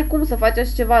 n-ai cum să faci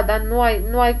așa ceva, dar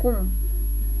nu ai cum.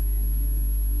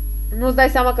 Nu-ți dai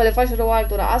seama că le faci rău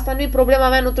altora. Asta nu e problema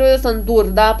mea, nu trebuie eu să îndur,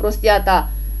 da, prostia ta.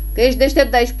 Că ești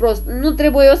deștept, dar ești prost. Nu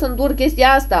trebuie eu să îndur chestia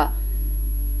asta.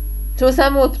 Trebuie să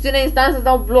am o puțină instanță să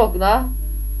dau bloc, da?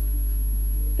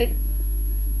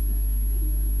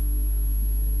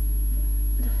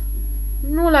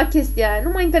 Nu la chestia aia. Nu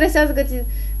mă interesează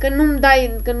că nu-mi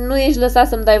dai, că nu ești lăsat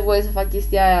să-mi dai voie să fac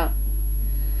chestia aia.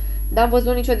 N-am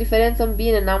văzut nicio diferență în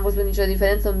bine, n-am văzut nicio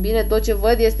diferență în bine. Tot ce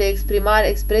văd este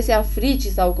expresia fricii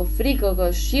sau că frică,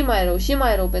 că și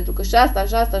mai rău, pentru că și asta,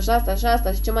 și asta, și asta, și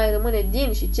asta, și ce mai rămâne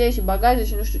din, și ce, și bagaje,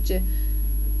 și nu știu ce.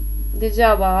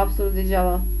 Degeaba, absolut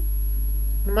degeaba.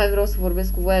 Nu mai vreau să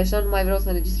vorbesc cu voi așa, nu mai vreau să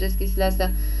înregistrez chestiile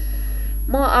astea.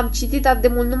 Mă, am citit atât de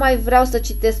mult, nu mai vreau să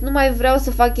citesc, nu mai vreau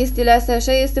să fac chestiile astea,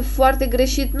 așa este foarte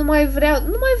greșit, nu mai vreau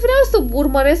să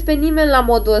urmăresc pe nimeni la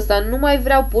modul ăsta, nu mai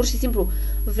vreau, pur și simplu.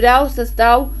 Vreau să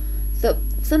stau,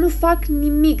 să nu fac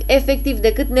nimic efectiv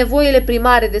decât nevoile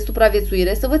primare de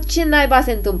supraviețuire, să văd ce naiba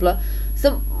se întâmplă,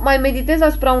 să mai meditez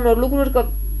asupra unor lucruri, că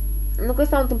nu că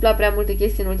s-au întâmplat prea multe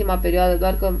chestii în ultima perioadă,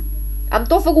 doar că am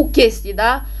tot făcut chestii,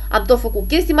 da? Am tot făcut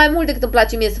chestii mai mult decât îmi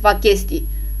place mie să fac chestii.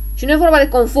 Și nu e vorba de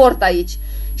confort aici.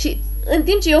 Și în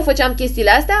timp ce eu făceam chestiile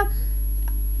astea,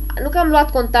 nu că am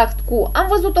luat contact cu... Am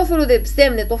văzut tot felul de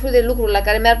semne, tot felul de lucruri la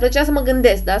care mi-ar plăcea să mă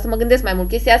gândesc, da? Să mă gândesc mai mult.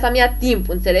 Chestia asta mi-a timp,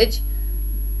 înțelegi?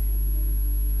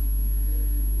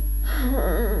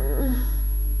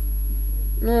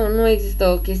 Nu există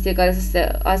o chestie care să se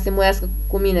asemuiască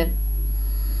cu mine.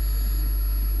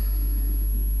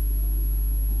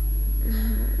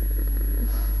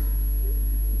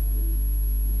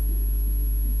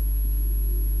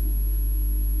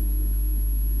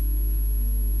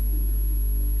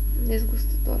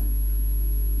 Dezgustător.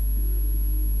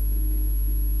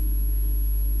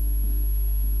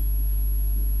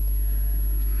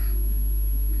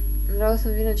 Vreau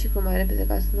să-mi vină ciclu mai repede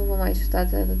ca să nu vă mai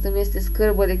ciutați atât. Îmi este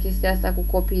scârbă de chestia asta cu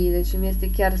copiii, deci mi este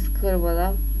chiar scârbă,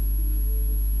 da?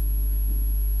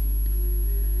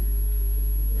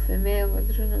 Femeie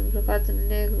bătrână îmbrăcată în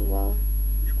negru, wow.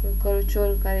 Și cu un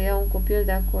cărucior care ia un copil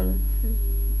de acolo.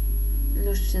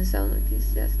 Nu știu ce înseamnă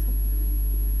chestia asta.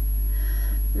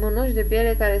 Mânuși de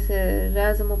piele care se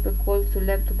rează-mă pe colțul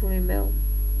laptopului meu,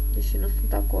 deși nu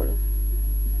sunt acolo.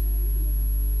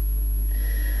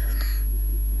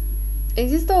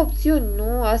 Există opțiuni,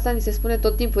 nu? Asta ni se spune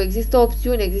tot timpul. Există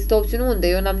opțiuni unde?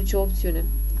 Eu n-am nicio opțiune.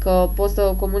 Că pot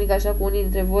să comunic așa cu unii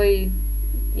dintre voi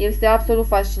este absolut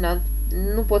fascinant.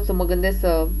 Nu pot să mă gândesc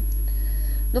să...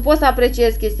 Nu pot să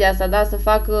apreciez chestia asta, da? Să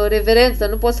fac reverență.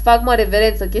 Nu pot să fac,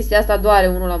 reverență. Chestia asta doare,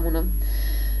 1 la mână.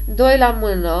 2 la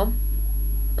mână.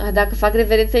 Dacă fac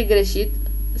reverență e greșit?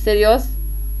 Serios?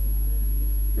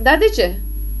 Da, de ce?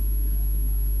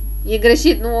 E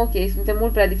greșit, nu? Ok, suntem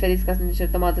mult prea diferiți ca să ne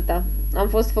certăm atâta. Am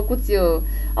fost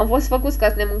făcuți ca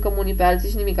să ne mâncăm unii pe alții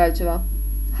și nimic altceva.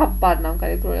 Habar n-am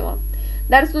care e problema.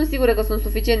 Dar sunt sigură că sunt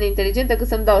suficient de inteligentă cât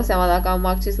să-mi dau seama dacă am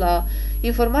acces la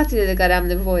informațiile de care am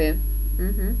nevoie.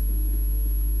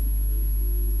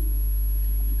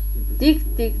 Tic,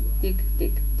 tic, tic,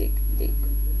 tic, tic, tic.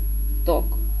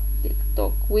 Toc.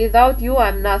 TikTok. Without you,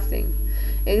 I'm nothing.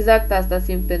 Exact asta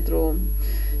simt pentru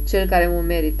cel care mă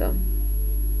merită.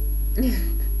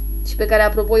 Și pe care,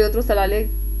 apropo, eu trebuie să-l aleg.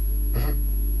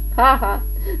 Ha-ha.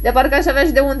 De parcă aș avea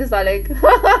și de unde să aleg.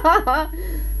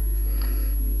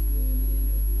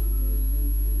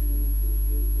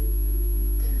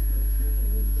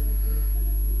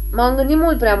 M-am gândit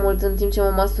mult prea mult în timp ce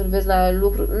mă masturbez la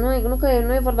lucruri.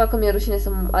 Nu e vorba că mi-e rușine să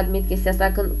admit chestia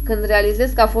asta. Când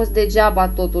realizez că a fost degeaba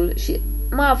totul și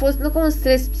a fost nu ca un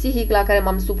stres psihic la care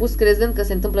m-am supus crezând că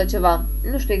se întâmplă ceva.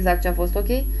 Nu știu exact ce a fost, ok?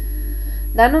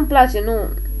 Dar nu-mi place,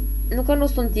 nu că nu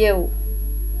sunt eu.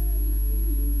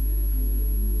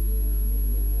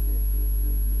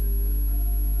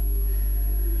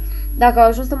 Dacă au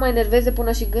ajuns să mă enerveze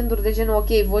până și gânduri de genul, ok,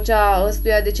 vocea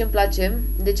ăstuia de ce îmi place,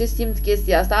 de ce simt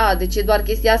chestia asta, de ce doar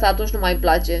chestia asta, atunci nu mai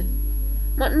place.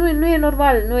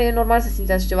 Nu e normal să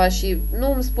simți așa ceva și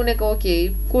nu îmi spune că ok,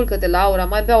 culcă-te, Laura,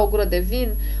 mai bea o gură de vin,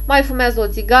 mai fumează o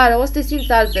țigară, o să te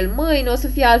simți altfel, mâine o să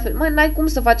fie altfel. N-ai cum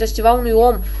să faci așa ceva unui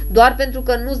om doar pentru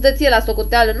că nu-ți dă ție la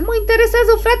socoteală. Nu mă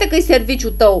interesează, frate, că e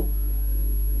serviciul tău.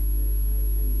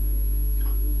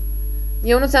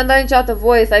 Eu nu ți-am dat niciodată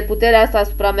voie să ai puterea asta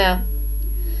asupra mea.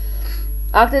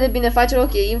 Acte de binefacere,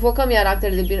 ok, invocăm iar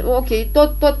actele de bine. Ok,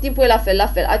 tot timpul e la fel,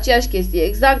 aceeași chestie,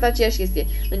 exact aceeași chestie.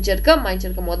 Mai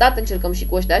încercăm o dată, încercăm și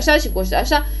cu ăștia așa și cu ăștia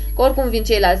așa, că oricum vin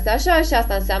ceilalți așa și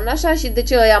asta înseamnă așa și de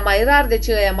ce ăia mai rar, de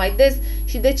ce ăia mai des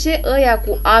și de ce ăia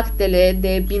cu actele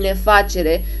de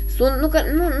binefacere sunt,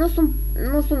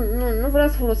 nu vreau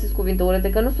să folosesc cuvinte urâte,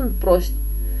 că nu sunt proști.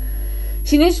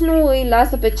 Și nici nu îi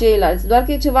lasă pe ceilalți, doar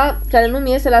că e ceva care nu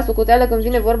mi iese la socoteală când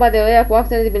vine vorba de ăia cu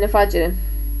actele de binefacere.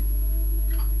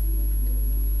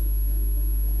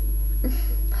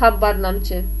 Habar n-am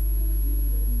ce.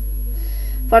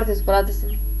 Foarte supărată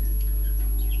sunt.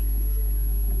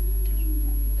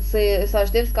 să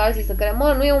aștepți ca alții să crească.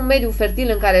 Mă, nu e un mediu fertil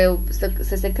în care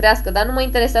să se crească, dar nu mă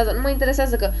interesează. Nu mă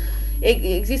interesează că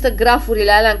există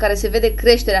grafurile alea în care se vede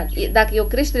creșterea. Dacă e o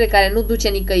creștere care nu duce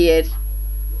nicăieri,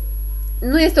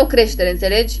 nu este o creștere,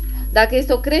 înțelegi? Dacă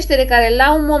este o creștere care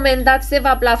la un moment dat se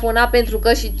va plafona pentru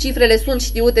că și cifrele sunt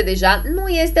știute deja, nu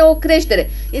este o creștere.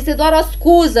 Este doar o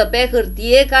scuză pe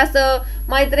hârtie ca să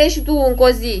mai treci și tu încă o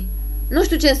zi. Nu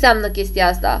știu ce înseamnă chestia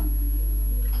asta.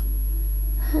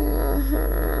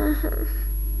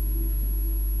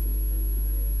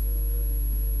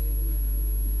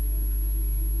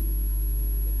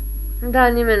 Da,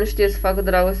 nimeni nu știe să facă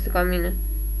dragoste ca mine.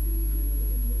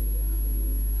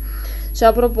 Și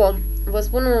apropo, vă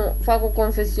spun, fac o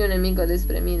confesiune mică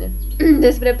despre mine.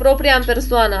 Despre propria în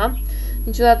persoană.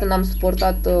 Niciodată n-am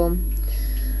suportat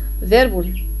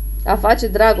verbul a face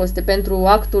dragoste pentru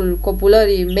actul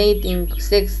copulării, mating,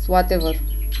 sex, whatever.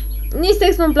 Nici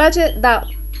sex nu-mi place,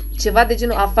 dar ceva de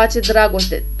genul a face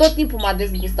dragoste. Tot timpul m-a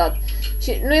dezgustat.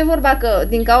 Și nu e vorba că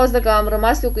din cauza că am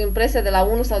rămas eu cu impresia de la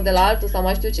unul sau de la altul sau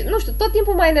mai știu ce. Nu știu, tot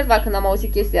timpul m-a enervat când am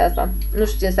auzit chestia asta. Nu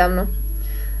știu ce înseamnă.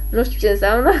 Nu știu ce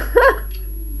înseamnă.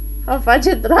 A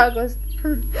face dragoste.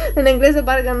 În engleză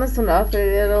pare că nu sună la fel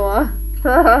de rău.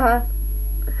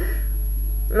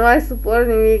 Nu mai suport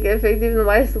nimic, efectiv nu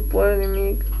mai suport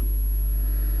nimic.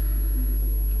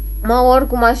 Mă,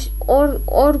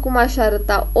 oricum aș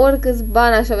arăta, oricâți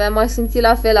bani aș avea, m-aș simți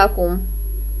la fel acum.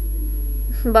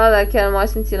 Ba, da, chiar m-aș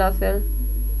simți la fel.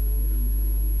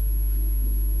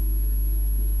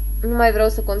 Nu mai vreau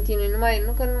să continui,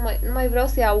 nu mai vreau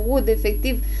să-i aud,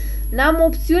 efectiv. N-am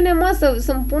opțiune, mă,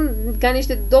 să-mi pun ca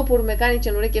niște dopuri mecanice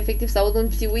în urechi, efectiv, să aud un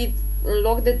psiuit în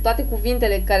loc de toate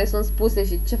cuvintele care sunt spuse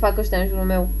și ce fac ăștia în jurul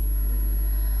meu.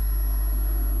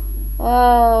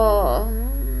 Oh.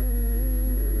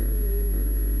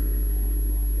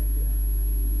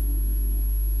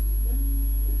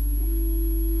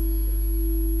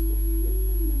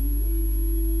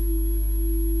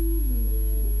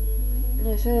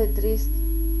 E așa de trist.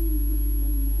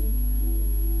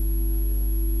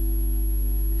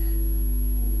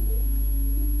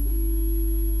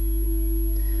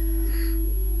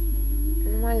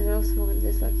 Nu mai vreau să mă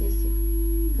gândesc la chestii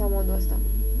la modul ăsta.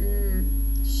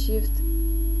 Shift.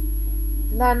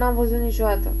 Da, n-am văzut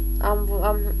niciodată. Am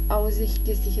auzit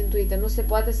chestii hintuite. Nu se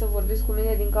poate să vorbiți cu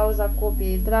mine din cauza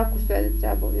copiii. Dracu să ia de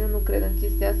treabă. Eu nu cred în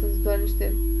chestia asta. Sunt doar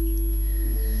niște...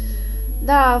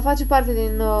 Da, face parte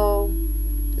din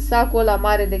sacul ăla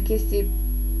mare de chestii.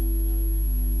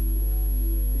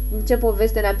 Ce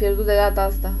poveste ne-am pierdut de data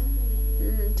asta?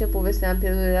 Ce poveste ne-am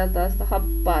pierdut de data asta?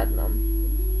 Habar n-am.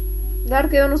 Dar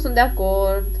că eu nu sunt de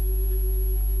acord.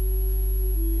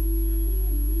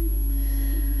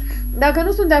 Dacă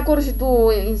nu sunt de acord și tu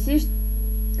insisti,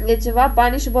 e ceva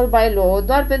punishable by law.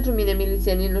 Doar pentru mine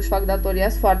milițienii nu-și fac datoria.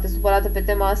 Sunt foarte supărată pe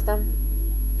tema asta.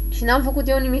 Și n-am făcut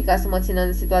eu nimic ca să mă țină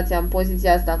în situația, în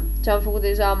poziția asta. Ce am făcut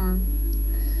deja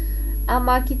am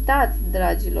achitat,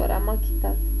 dragilor, am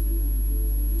achitat.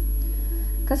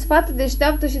 Că-s fată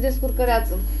deșteaptă și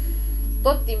descurcăreață.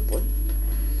 Tot timpul.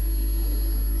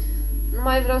 Nu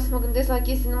mai vreau să mă gândesc la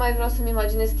chestii, nu mai vreau să-mi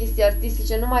imaginez chestii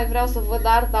artistice, nu mai vreau să văd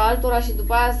arta altora și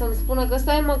după aia să-mi spună că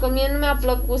stai mă, că mie nu mi-a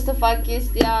plăcut să fac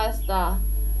chestia asta.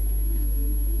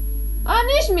 A,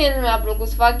 nici mie nu mi-a plăcut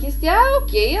să fac chestia,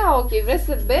 ok, vrei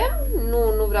să bem?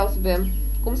 Nu vreau să bem.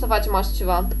 Cum să facem așa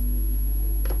ceva?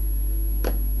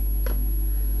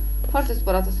 Foarte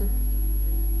supărată sunt.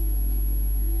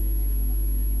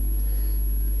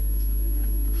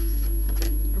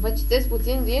 Vă citesc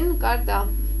puțin din cartea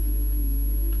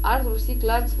Arthur C.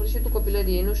 Clarke, Sfârșitul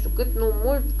copilăriei. Nu știu cât, nu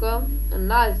mult, că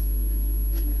înalți.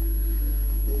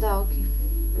 Da, ok.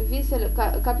 Visele,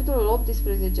 capitolul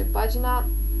 18, pagina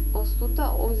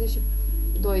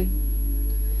 182.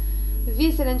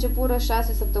 Visele începură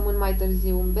 6 săptămâni mai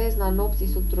târziu, în bezna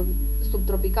nopții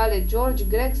subtropicale. George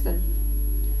Gregson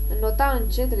înnota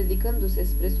încet, ridicându-se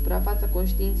spre suprafața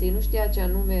conștiinței. Nu știa ce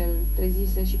anume îl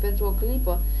trezise și pentru o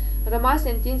clipă rămase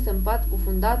întins în pat,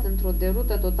 cufundat într-o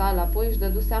derută totală, apoi își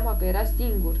dădu seama că era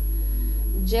singur.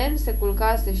 Jen se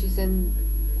culcase și se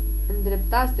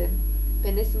îndreptase pe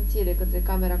nesimțire către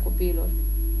camera copiilor.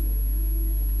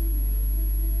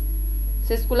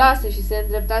 Se sculase și se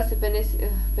îndreptase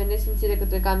pe nesimțire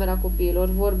către camera copiilor.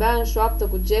 Vorbea în șoaptă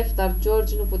cu Jeff, dar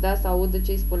George nu putea să audă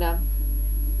ce îi spunea.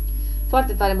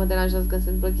 Foarte tare mă deranjează când se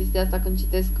întâmplă chestia asta când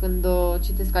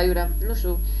citesc aiurea. Nu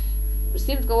știu,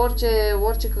 simt că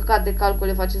orice căcat de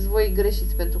calcule faceți voi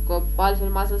greșiți, pentru că altfel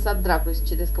m-ați lăsat dracului să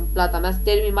citesc în plata mea, să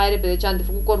termin mai repede ce am de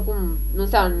făcut, că oricum nu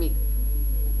înseamnă nimic.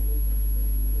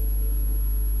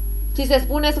 Ți se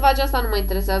spune să faci asta, nu mă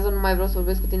interesează, nu mai vreau să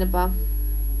vorbesc cu tine, pa.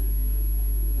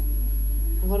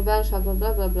 Vorbea în șoaptă, bla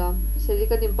bla bla. Se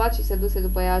ridică din pat și se duse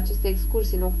după ea. Aceste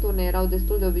excursii nocturne erau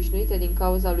destul de obișnuite din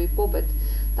cauza lui Poppet,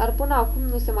 dar până acum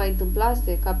nu se mai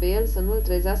întâmplase ca pe el să nu-l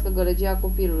trezească gălăgia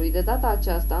copilului. De data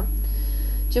aceasta,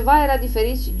 ceva era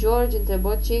diferit și George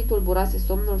întrebă ce-i tulburase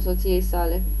somnul soției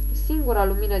sale. Singura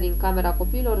lumină din camera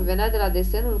copiilor venea de la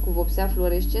desenul cu vopsea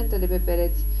fluorescentă de pe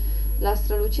pereți. La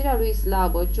strălucirea lui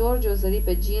slabă, George o zări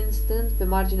pe Jean stând pe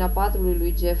marginea patului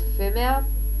lui Jeff. Femeia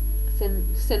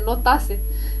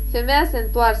se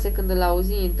întoarse când îl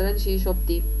auzi intrând și îi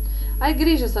șopti: "Ai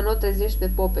grijă să nu o trezești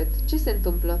pe Poppet. Ce se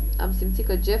întâmplă? Am simțit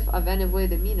că Jeff avea nevoie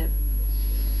de mine."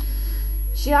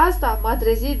 Și asta m-a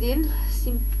trezit din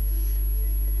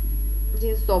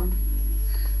somn.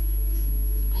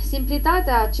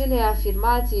 Simplitatea acelei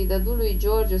afirmații dădu lui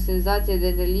George o senzație de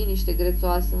neliniște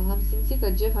grețoasă. Am simțit că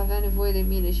Jeff avea nevoie de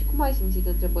mine. Și cum ai simțit?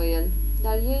 Întrebă el.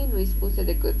 Dar ei nu-i spuse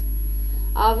decât.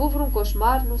 A avut vreun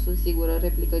coșmar? Nu sunt sigură,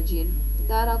 replică Jean.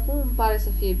 Dar acum îmi pare să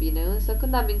fie bine, însă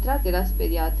când am intrat era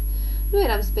speriat. Nu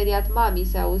eram speriat, mami,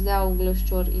 se auzea un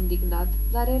glășcior indignat,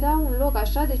 dar era un loc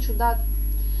așa de ciudat.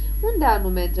 Unde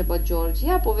anume? Întrebă George.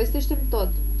 Ia, povestește-mi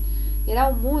tot.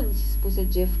 Erau munți, spuse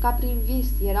Jeff, ca prin vis,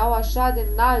 erau așa de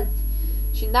înalți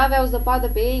și n-aveau zăpadă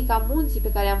pe ei ca munții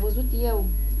pe care am văzut eu.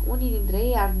 Unii dintre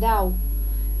ei ardeau.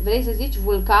 Vrei să zici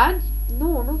vulcani?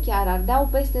 Nu chiar, ardeau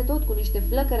peste tot cu niște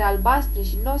flăcări albastre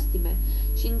și nostime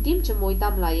și în timp ce mă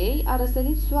uitam la ei, a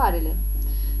răsărit soarele.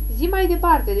 Zi mai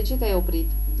departe, de ce te-ai oprit?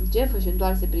 Jeff își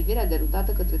întoarse privirea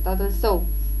derutată către tatăl său.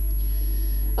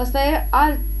 Ăsta e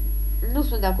alt... Nu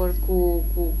sunt de acord cu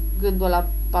gândul ăla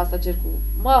pasager cu...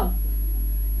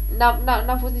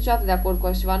 N-am fost niciodată de acord cu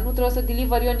așa ceva. Nu trebuie să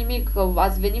deliver eu nimic, că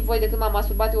ați venit voi de când m-am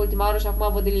masturbat eu ultima oară și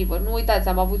acum vă deliver. Nu uitați,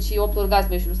 am avut și 8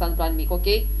 orgasme și nu s-a întâmplat nimic, ok?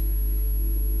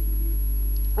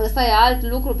 Ăsta e alt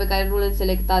lucru pe care nu-l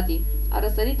înțeleg, tati. A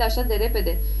răsărit așa de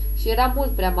repede și era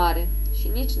mult prea mare și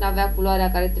nici n-avea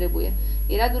culoarea care trebuie.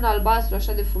 Era de un albastru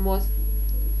așa de frumos.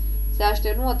 Se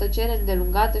așternu o tăcere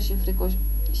îndelungată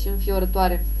și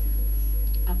înfiorătoare.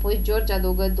 Apoi George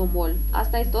adăugă domol.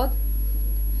 Asta e tot?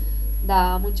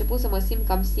 Da, am început să mă simt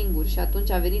cam singur și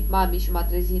atunci a venit mami și m-a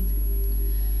trezit.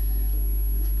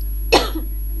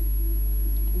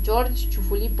 George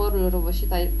ciufuli părul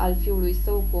răvășit al fiului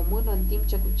său cu o mână, în timp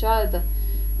ce cu cealaltă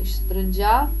își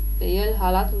strângea pe el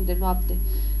halatul de noapte.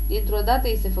 Dintr-o dată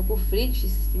îi se făcu fric și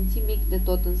se simți mic de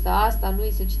tot, însă asta nu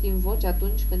îi se citi în voce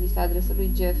atunci când îi se adresă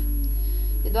lui Jeff.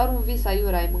 E doar un vis,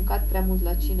 aiurea, ai mâncat prea mult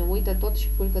la cină, uită tot și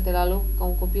culcă-te la loc ca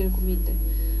un copil cu minte.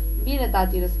 Bine,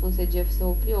 tati, răspunse Jeff, se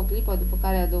opri o clipă, după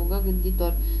care adăugă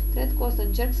gânditor. Cred că o să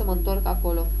încerc să mă întorc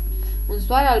acolo. Un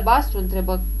soare albastru?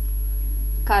 Întrebă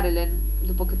Carelen.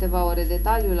 După câteva ore,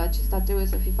 detaliul acesta trebuie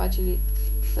să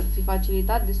fi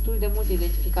facilitat destul de mult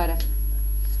identificarea.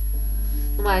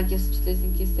 Nu mai am chef să citesc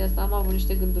din chestia asta, am avut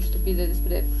niște gânduri stupide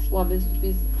despre oameni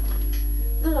stupizi.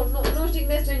 Nu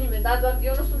jignesc pe nimeni, da? Doar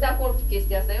eu nu sunt de acord cu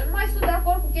chestia asta. Eu nu mai sunt de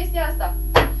acord cu chestia asta.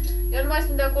 Eu nu mai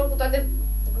sunt de acord cu toate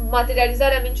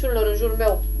materializarea minciunilor în jurul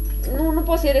meu. Nu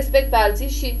pot să-i respect pe alții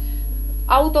și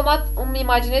automat îmi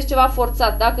imaginez ceva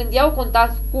forțat, da? Când iau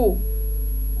contact cu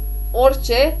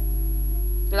orice,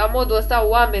 la modul ăsta,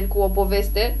 oameni cu o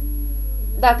poveste,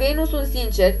 dacă ei nu sunt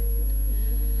sinceri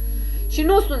și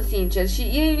nu sunt sinceri și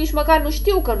ei nici măcar nu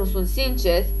știu că nu sunt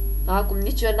sinceri, da? Cum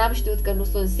nici eu n-am știut că nu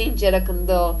sunt sinceră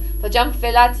când făceam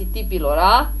felații tipilor,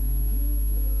 a?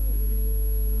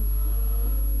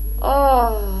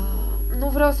 Nu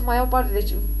vreau să mai iau parte,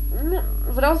 deci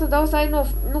vreau să dau sign-off.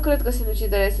 Nu cred că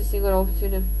sinuciderea este singura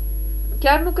opțiune.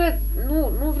 Chiar nu cred,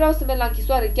 nu vreau să merg la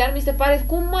închisoare. Chiar mi se pare,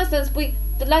 cum mă să-mi spui,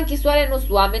 la închisoare nu sunt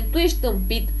oameni, tu ești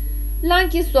tâmpit. La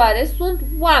închisoare sunt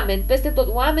oameni, peste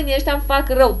tot. Oamenii ăștia îmi fac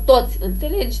rău, toți,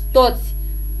 înțelegi? Toți.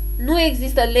 Nu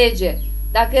există lege.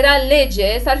 Dacă era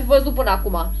lege, s-ar fi văzut până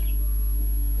acum.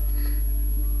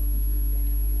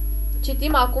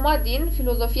 Citim acum din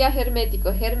Filozofia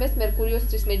Hermetică, Hermes Mercurius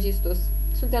Trismegistus.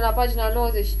 Suntem la pagina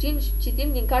 95, citim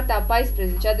din cartea a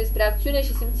 14-a despre acțiune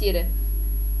și simțire.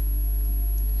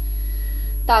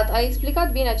 Tat, ai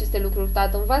explicat bine aceste lucruri,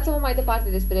 tată, învață-mă mai departe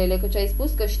despre ele, căci ai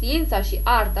spus că știința și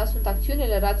arta sunt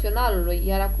acțiunile raționalului,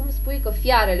 iar acum spui că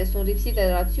fiarele sunt lipsite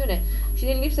de rațiune și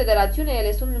din lipsă de rațiune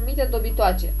ele sunt numite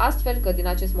dobitoace, astfel că din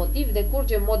acest motiv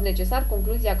decurge în mod necesar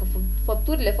concluzia că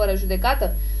făpturile fără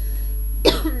judecată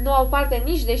nu au parte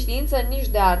nici de știință, nici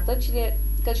de artă,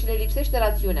 căci le lipsește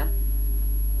rațiunea.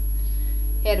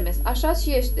 Hermes, așa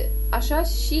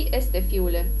și este,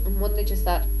 fiule, în mod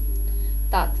necesar.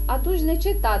 Tat, atunci de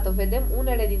ce, tată, vedem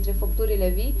unele dintre făpturile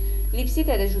vii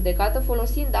lipsite de judecată,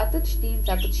 folosind atât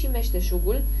știința cât și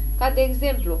meșteșugul, ca de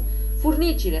exemplu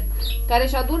furnicile, care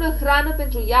își adună hrană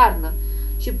pentru iarnă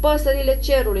și păsările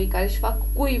cerului care își fac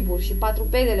cuiburi și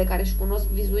patrupedele care își cunosc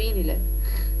vizuinile.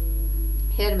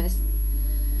 Hermes.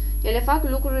 Ele fac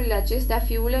lucrurile acestea,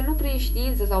 fiule, nu prin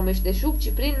știință sau meșteșug,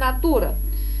 ci prin natură,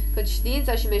 căci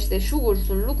știința și meșteșugul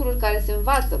sunt lucruri care se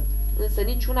învață, însă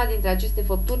niciuna dintre aceste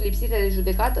făpturi lipsite de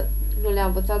judecată nu le-a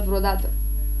învățat vreodată.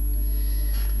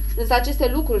 Însă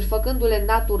aceste lucruri, făcându-le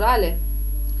naturale,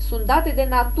 sunt date de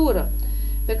natură,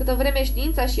 pe câtă vreme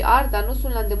știința și arta nu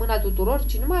sunt la îndemâna tuturor,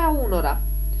 ci numai a unora.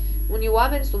 Unii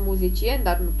oameni sunt muzicieni,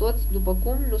 dar nu toți, după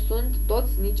cum nu sunt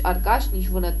toți nici arcași, nici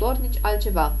vânători, nici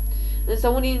altceva. Însă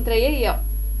unii dintre ei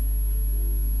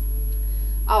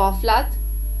au aflat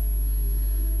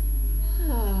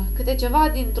câte ceva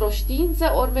dintr-o știință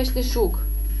ori meșteșug.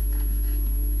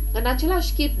 În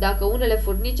același chip, dacă unele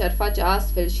furnici ar face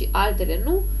astfel și altele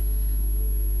nu,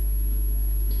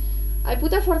 ai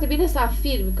putea foarte bine să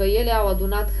afirmi că ele au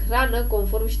adunat hrană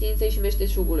conform științei și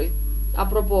meșteșugului.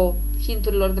 Apropo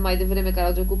hinturilor de mai devreme care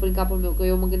au trecut prin capul meu, că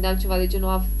eu mă gândeam ceva de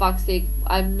genul fuck sake,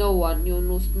 I'm no one, eu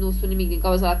nu sunt nimic din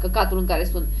cauza la căcatul în care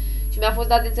sunt. Și mi-a fost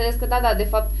dat de înțeles că da, de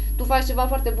fapt, tu faci ceva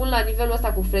foarte bun la nivelul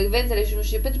ăsta cu frecvențele și nu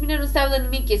știu, pentru mine nu înseamnă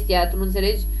nimic chestia aia, tu nu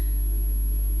înțelegi?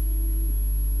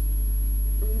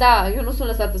 Da, eu nu sunt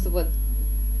lăsată să văd.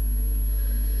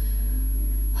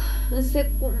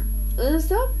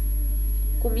 Însă,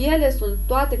 cum ele sunt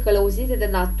toate călăuzite de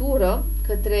natură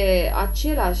către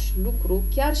același lucru,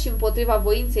 chiar și împotriva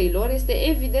voinței lor, este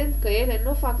evident că ele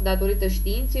nu fac datorită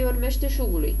științei ori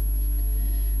meșteșugului.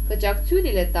 Căci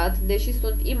acțiunile tat, deși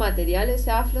sunt imateriale, se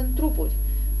află în trupuri,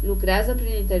 lucrează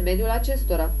prin intermediul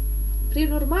acestora.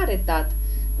 Prin urmare, tat,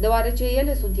 deoarece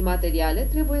ele sunt imateriale,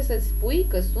 trebuie să-ți spui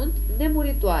că sunt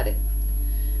nemuritoare.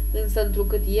 Însă,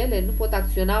 întrucât ele nu pot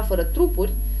acționa fără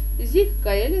trupuri, zic că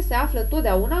ele se află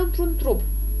totdeauna într-un trup.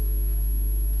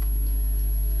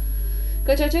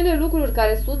 Căci acele lucruri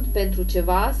care sunt pentru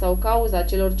ceva sau cauza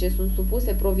celor ce sunt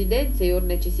supuse providenței ori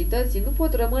necesității nu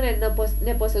pot rămâne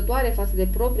nepăsătoare față de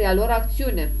propria lor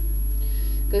acțiune.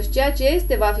 Căci ceea ce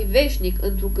este va fi veșnic,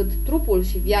 întrucât trupul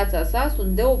și viața sa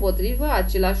sunt deopotrivă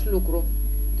același lucru.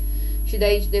 Și de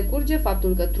aici decurge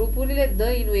faptul că trupurile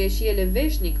dăinuie și ele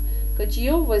veșnic, căci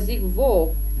eu vă zic vouă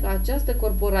că această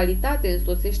corporalitate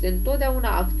însoțește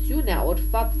întotdeauna acțiunea ori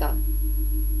fapta.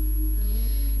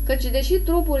 Căci deși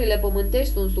trupurile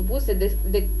pământești sunt supuse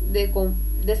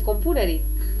descompunerii,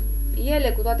 ele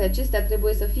cu toate acestea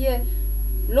trebuie să fie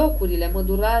locurile,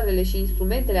 mădurarele și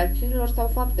instrumentele acțiunilor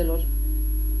sau faptelor.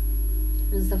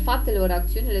 Însă faptele ori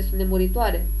acțiunile sunt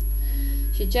nemuritoare.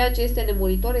 Și ceea ce este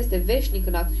nemuritor este veșnic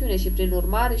în acțiune și prin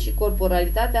urmare și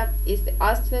corporalitatea este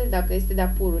astfel dacă este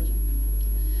de-a pururi.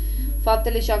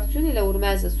 Faptele și acțiunile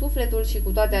urmează sufletul și cu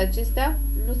toate acestea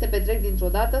nu se petrec dintr-o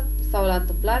dată sau la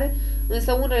întâmplare,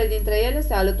 însă unele dintre ele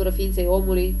se alătură ființei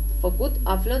omului făcut,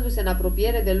 aflându-se în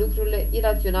apropiere de lucrurile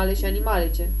iraționale și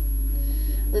animalice.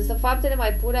 Însă faptele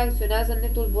mai pure acționează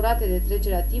netulburate de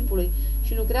trecerea timpului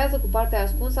și lucrează cu partea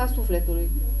ascunsă a sufletului.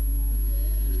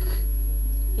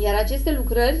 Iar aceste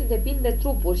lucrări depind de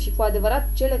trupuri și cu adevărat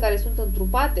cele care sunt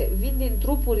întrupate vin din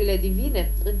trupurile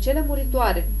divine în cele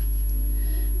muritoare.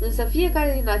 Însă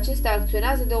fiecare din acestea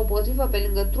acționează deopotrivă pe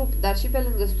lângă trup, dar și pe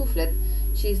lângă suflet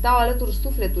și îi stau alături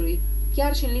sufletului,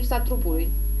 chiar și în lipsa trupului.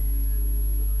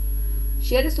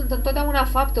 Și ele sunt întotdeauna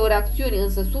fapte ori acțiuni,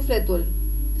 însă sufletul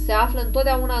se află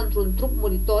întotdeauna într-un trup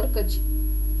muritor, căci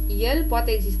el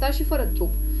poate exista și fără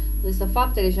trup, însă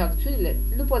faptele și acțiunile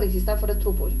nu pot exista fără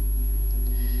trupuri.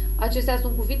 Acestea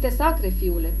sunt cuvinte sacre,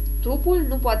 fiule. Trupul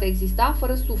nu poate exista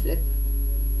fără suflet.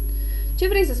 Ce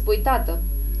vrei să spui, tată?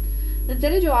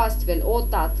 Înțelege-o astfel, o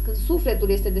tat, când sufletul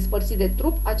este despărțit de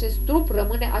trup, acest trup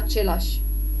rămâne același.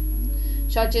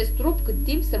 Și acest trup, cât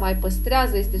timp se mai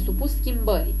păstrează, este supus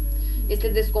schimbării. Este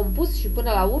descompus și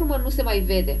până la urmă nu se mai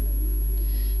vede.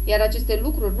 Iar aceste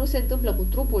lucruri nu se întâmplă cu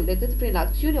trupul decât prin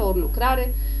acțiune ori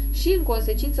lucrare și, în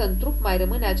consecință, în trup mai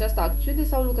rămâne această acțiune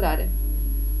sau lucrare.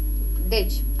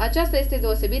 Deci, aceasta este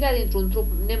deosebirea dintre un trup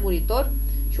nemuritor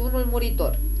și unul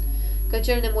muritor. Că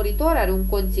cel nemuritor are un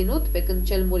conținut, pe când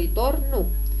cel muritor nu.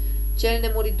 Cel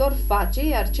nemuritor face,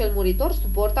 iar cel muritor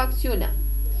suportă acțiunea.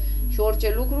 Și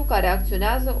orice lucru care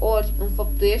acționează ori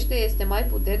înfăptuiește este mai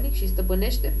puternic și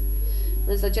stăpânește.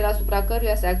 Însă cel asupra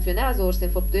căruia se acționează ori se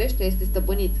înfăptuiește este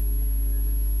stăpânit.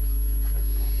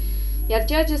 Iar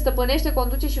ceea ce stăpânește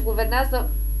conduce și guvernează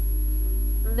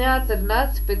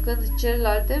neatârnat, pe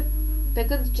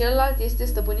când celălalt este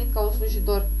stăpânit ca un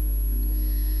slujitor.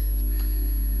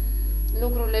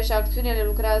 Lucrurile și acțiunile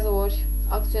lucrează ori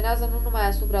acționează nu numai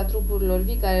asupra trupurilor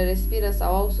vii care respiră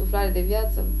sau au suflare de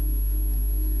viață,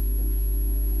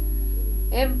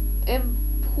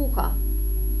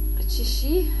 ci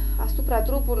și asupra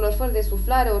trupurilor fără de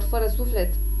suflare ori fără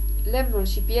suflet, lemnul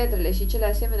și pietrele și cele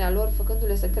asemenea lor,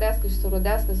 făcându-le să crească și să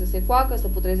rodească, să se coacă, să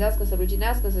putrezească, să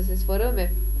ruginească, să se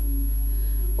sfărâme,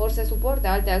 ori să suporte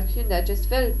alte acțiuni de acest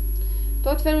fel,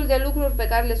 tot felul de lucruri pe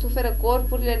care le suferă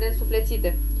corpurile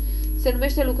neînsuflețite. Se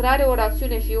numește lucrare ori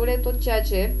acțiune, fiule, tot ceea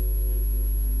ce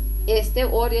este,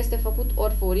 ori este făcut,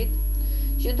 ori făurit.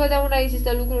 Și întotdeauna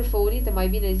există lucruri făurite, mai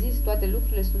bine zis, toate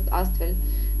lucrurile sunt astfel,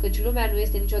 căci lumea nu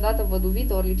este niciodată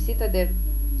văduvită ori lipsită de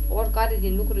oricare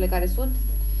din lucrurile care sunt,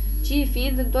 ci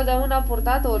fiind întotdeauna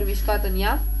portată ori mișcată în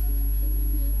ea,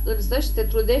 însăși se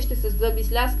trudește să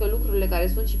zămislească lucrurile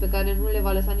care sunt și pe care nu le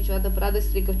va lăsa niciodată pradă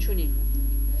stricăciunii.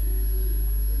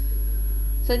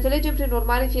 Să înțelegem prin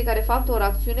urmare fiecare fapt ori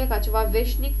acțiune ca ceva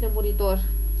veșnic, nemuritor,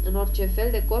 în orice fel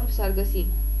de corp s-ar găsi.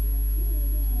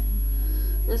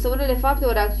 Însă unele fapte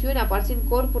ori acțiuni aparțin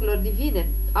corpurilor divine,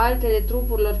 altele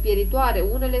trupurilor pieritoare,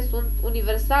 unele sunt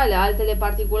universale, altele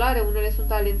particulare, unele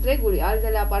sunt ale întregului,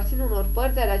 altele aparțin unor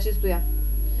părți ale acestuia.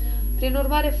 Prin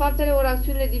urmare, faptele ori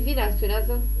acțiunile divine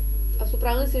acționează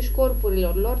asupra însăși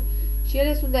corpurilor lor și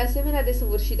ele sunt de asemenea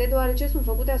desăvârșite, deoarece sunt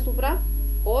făcute asupra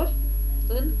ori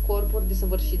în corpuri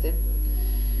desăvârșite.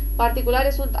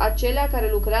 Particulare sunt acelea care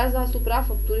lucrează asupra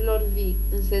făpturilor vii.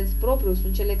 În sens propriu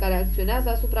sunt cele care acționează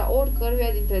asupra oricăruia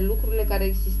dintre lucrurile care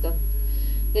există.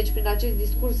 Deci prin acest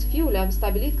discurs, fiule, am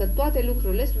stabilit că toate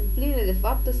lucrurile sunt pline de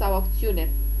faptă sau acțiune.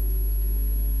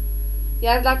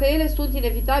 Iar dacă ele sunt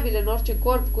inevitabile în orice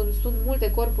corp, cum sunt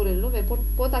multe corpuri în lume,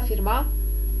 pot afirma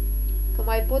că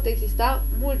mai pot exista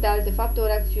multe alte fapte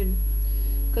ori acțiuni.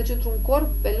 Căci într-un corp,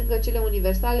 pe lângă cele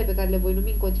universale pe care le voi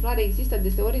numi în continuare, există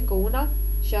deseori încă una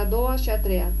și a doua și a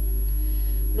treia.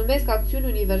 Numesc acțiuni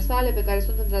universale pe care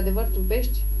sunt într-adevăr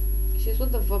trupești și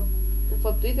sunt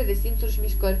înfăptuite de simțuri și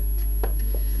mișcări.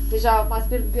 Deja m-a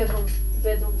speriat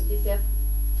Petru chestia.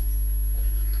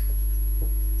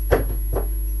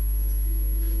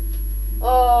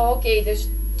 Ok, deci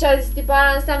ce a zis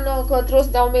tipa înseamnă că trebuie să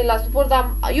dau mail la suport,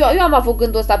 dar eu am avut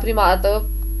gândul ăsta prima dată.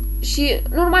 Și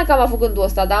nu numai că am avut gândul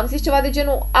ăsta, dar am zis ceva de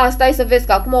genul, stai să vezi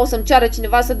că acum o să-mi ceară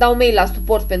cineva să dau mail la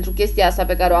suport pentru chestia asta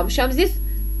pe care o am. Și am zis,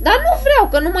 dar nu vreau,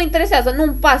 că nu mă interesează,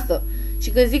 nu-mi pasă. Și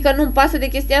când zic că nu-mi pasă de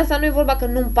chestia asta, nu e vorba că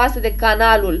nu-mi pasă de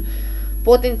canalul,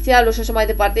 potențialul și așa mai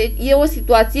departe. E o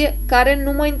situație care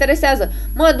nu mă interesează.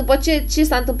 Mă, după ce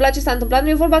s-a întâmplat, nu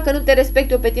e vorba că nu te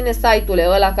respect eu pe tine site-ule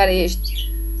ăla care ești.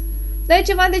 Dar e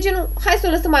ceva de genul, hai să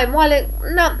o lăsăm mai moale,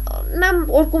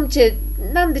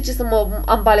 n-am de ce să mă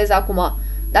ambalez acum.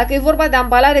 Dacă e vorba de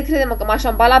ambalare, crede-mă că m-aș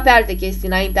ambala pe alte chestii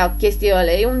înaintea chestiei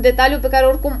ăla. E un detaliu pe care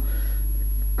oricum,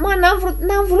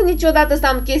 n-am vrut niciodată să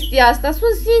am chestia asta.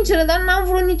 Sunt sinceră, dar n-am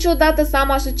vrut niciodată să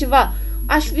am așa ceva.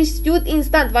 Aș fi știut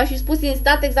instant, v-aș fi spus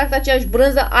instant exact aceeași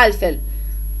brânză altfel.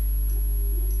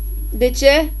 De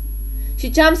ce?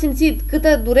 Și ce am simțit?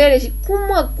 Câtă durere și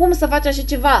cum să faci așa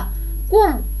ceva?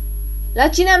 Cum? La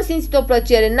cine am simțit o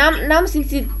plăcere? N-am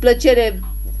simțit plăcere.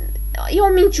 E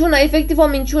o minciună, efectiv o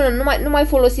minciună, numai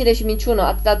folosire și minciună,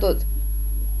 atâta tot.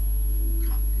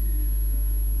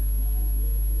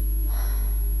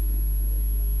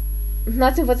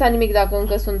 N-ați învățat nimic dacă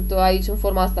încă sunt aici în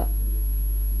forma asta.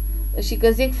 Și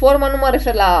când zic formă, nu mă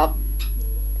refer la...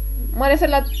 Mă refer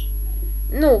la...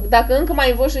 Nu, dacă încă mai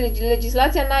învăț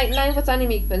legislația, n-ai învățat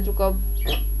nimic, pentru că...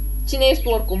 Cine ești tu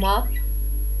oricum, a?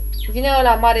 Vine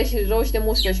ăla mare și rău și te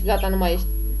mușcă și gata, nu mai ești.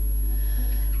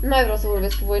 Nu mai vreau să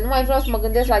vorbesc cu voi, nu mai vreau să mă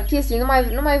gândesc la chestii,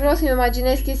 nu mai vreau să-mi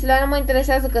imaginez chestiile, nu mă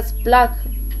interesează că-ți plac.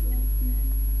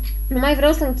 Nu mai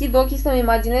vreau să închid ochii să-mi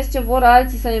imaginez ce vor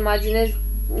alții să-mi imaginez.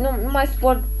 Nu mai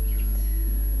suport.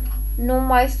 Nu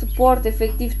mai suport,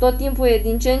 efectiv, tot timpul e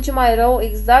din ce în ce mai rău,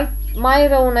 exact mai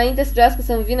rău înainte să trebuiască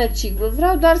să-mi vină ciclul.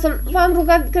 Vreau doar să... V-am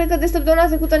rugat, cred că de săptămâna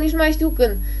trecută, nici nu mai știu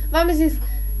când. V-am zis,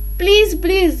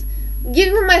 please, give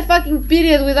me my fucking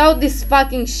period without this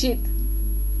fucking shit.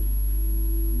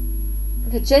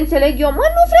 De ce înțeleg eu? Mă,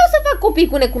 nu vreau să fac copii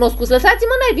cu necunoscuți,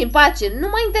 lăsați-mă naibii în pace, nu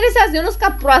mă interesează, eu nu sunt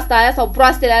ca proasta aia sau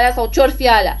proastele alea sau ciorfii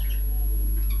alea.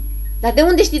 Dar de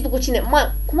unde știi tu cu cine?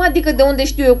 Mă, cum adică de unde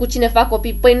știu eu cu cine fac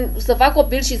copii? Păi să fac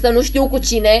copil și să nu știu cu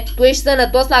cine? Tu ești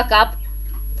sănătos la cap?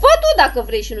 Fă tu dacă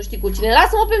vrei și nu știi cu cine,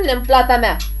 lasă-mă pe mine în plata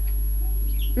mea.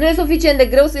 Nu e suficient de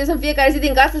greu să ies în fiecare zi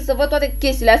din casă să văd toate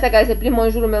chestiile astea care se plimbă în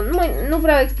jurul meu. Nu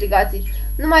vreau explicații,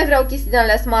 nu mai vreau chestii de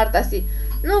alea smart-asi.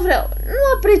 Nu vreau,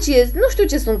 nu apreciez, nu știu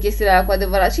ce sunt chestiile alea cu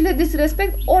adevărat și le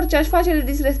disrespect, orice aș face le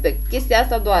disrespect. Chestia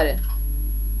asta doare.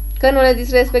 Că nu le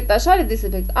disrespect așa, le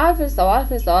disrespect altfel sau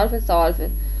altfel sau altfel sau altfel.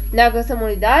 Ne agăsăm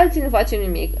unii de alții, nu facem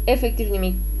nimic, efectiv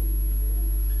nimic.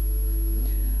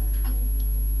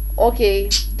 Ok,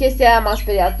 chestia aia m-a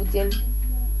speriat puțin.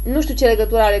 Nu știu ce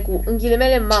legătură are cu, în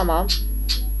ghilimele, mama.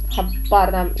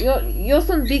 Habar n-am. Eu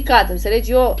sunt bicat,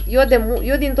 înțelegi?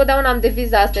 Eu din totdeauna am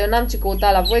deviza asta. Eu n-am ce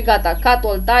căuta la voi, gata. Cut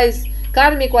all ties,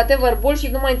 karmic, whatever,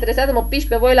 bullshit, nu mă interesează, mă piși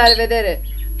pe voi, la revedere.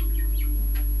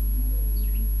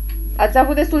 Ați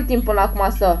avut destul timp până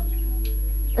acum să...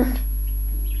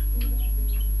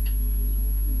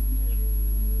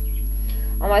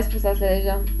 Am mai spus asta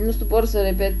deja. Nu suport să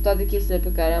repet toate chestiile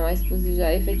pe care am mai spus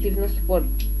deja. Efectiv, nu suport.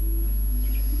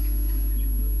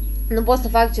 Nu pot să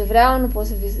fac ce vreau,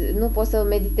 nu pot să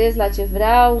meditez la ce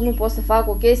vreau, nu pot să fac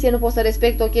o chestie, nu pot să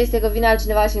respect o chestie, că vine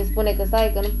altcineva și îmi spune că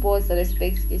stai, că nu pot să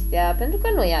respect chestia, pentru că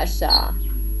nu e așa.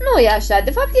 Nu e așa,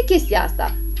 de fapt e chestia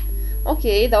asta.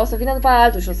 Ok, dar o să vină după aia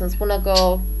altul și o să-mi spună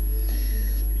că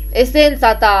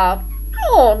esența ta...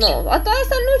 Nu, asta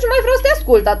nu mai vreau să te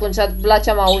ascult atunci la ce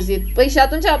am auzit. Păi și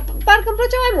atunci parcă îmi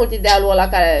plăcea mai mult idealul ăla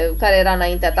care era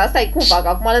înaintea ta. Stai, cum fac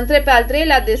acum? Îl întreb pe al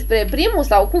treilea despre primul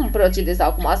sau cum procedez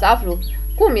acum să aflu?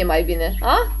 Cum e mai bine?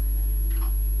 A?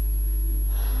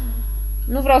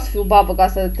 Nu vreau să fiu babă ca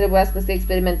să trebuiască să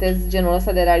experimentez genul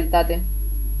ăsta de realitate.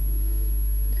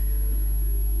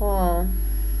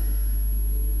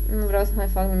 Nu vreau să mai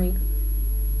fac nimic.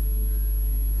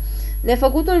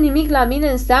 Nefăcutul nimic la mine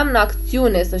înseamnă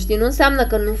acțiune, să știi, nu înseamnă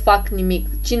că nu fac nimic.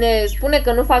 Cine spune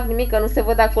că nu fac nimic, că nu se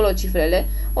văd acolo cifrele,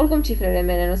 oricum cifrele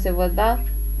mele nu se văd, da?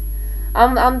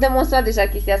 Am demonstrat deja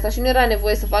chestia asta și nu era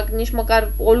nevoie să fac nici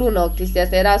măcar o lună chestia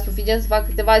asta, era suficient să fac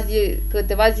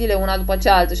câteva zile una după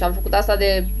cealaltă și am făcut asta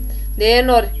de N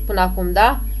ori până acum,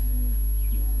 da?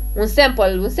 Un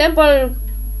sample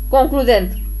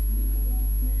concludent.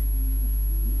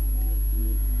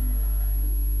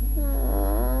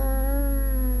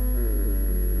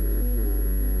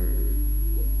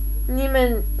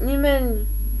 Nimeni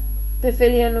pe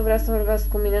felie nu vrea să vorbească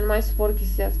cu mine, nu mai suport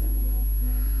chestia asta.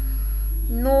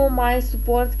 Nu mai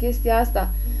suport chestia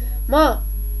asta. Mă,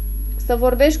 să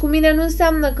vorbești cu mine nu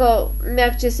înseamnă că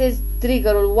mi-accesezi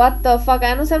triggerul. What the fuck?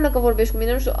 Aia nu înseamnă că vorbești cu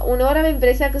mine. Nu știu, uneori am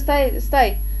impresia că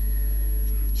stai.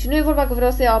 Și nu e vorba că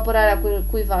vreau să iau apărarea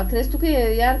cuiva. Crezi tu că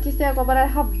e iar chestia aia cu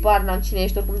apărarea? Habar n-am cine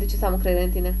ești, oricum de ce să am încredere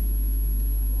în tine.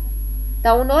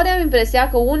 Dar uneori am impresia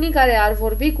că unii care ar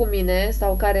vorbi cu mine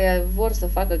sau care vor să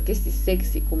facă chestii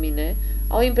sexy cu mine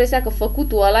au impresia că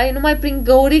făcutul ăla e numai prin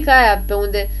găurica aia pe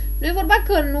unde... Nu e vorba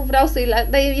că nu vreau să-i las,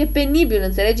 dar e penibil,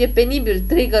 înțelegi? E penibil,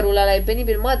 triggerul ăla e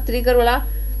penibil. Mă, triggerul ăla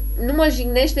nu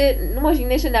mă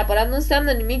jignește neapărat, nu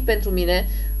înseamnă nimic pentru mine.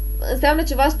 Înseamnă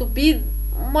ceva stupid,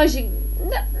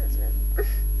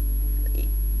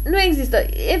 nu există.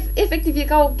 Efectiv e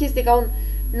ca o chestie, ca un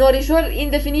norișor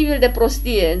indefinibil de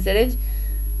prostie, înțelegi?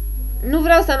 Nu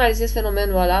vreau să analizez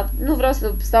fenomenul ăla, nu vreau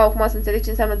să stau acum să înțeleg ce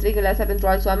înseamnă triggerele astea pentru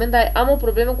alți oameni, dar am o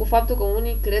problemă cu faptul că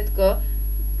unii cred că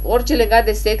orice legat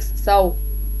de sex sau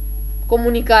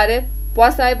comunicare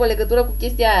poate să aibă legătură cu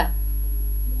chestia aia.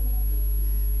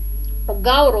 O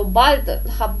gaură, o baltă,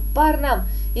 habar n-am.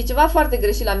 E ceva foarte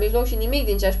greșit la mijloc și nimic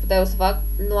din ce aș putea eu să fac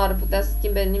nu ar putea să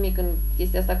schimbe nimic în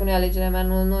chestia asta, că nu e alegerea mea,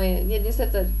 nu e din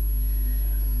setări.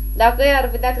 Dacă ei ar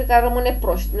vedea, cred că ar rămâne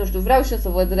proști. Nu știu, vreau și eu să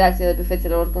văd reacțiile de pe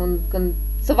fețele lor când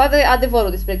să vadă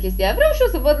adevărul despre chestia aia. Vreau și eu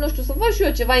să văd, nu știu, să văd și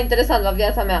eu ceva interesant la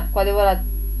viața mea, cu adevărat.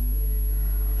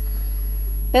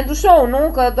 Pentru show,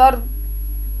 nu? Că doar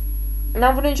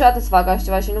n-am vrut niciodată să fac așa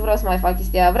ceva și nu vreau să mai fac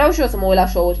chestia aia. Vreau și eu să mă uit la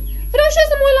show-uri. Vreau și eu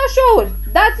să mă uit la show-uri.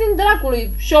 Dați-mi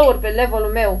dracului show-uri pe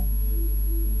levelul meu.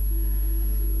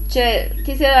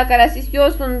 Chestiile la care asist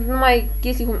eu sunt numai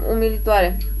chestii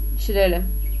umilitoare și rele.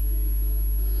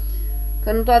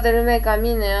 Că nu toată lumea e ca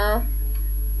mine, a?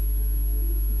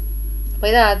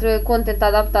 Păi da, trebuie content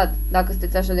adaptat, dacă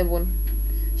sunteți așa de buni.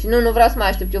 Și nu vreau să mai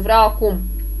aștept, eu vreau acum.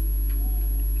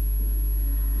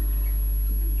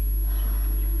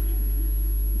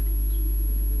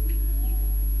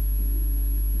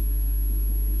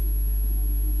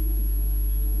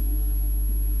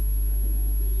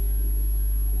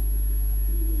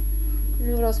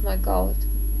 Nu vreau să mai caut.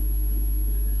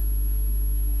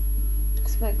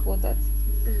 Să mai căutați.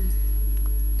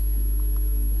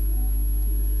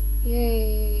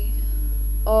 Yay.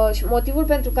 Și motivul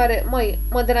pentru care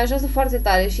mă deranjează foarte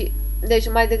tare și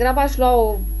deci mai degrabă aș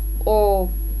lua o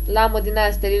lamă din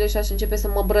aia sterilă și aș începe să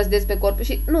mă brăzdez pe corp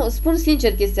și nu, spun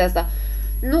sincer chestia asta.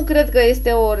 Nu cred că este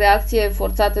o reacție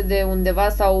forțată de undeva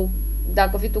sau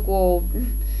dacă vii tu cu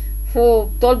o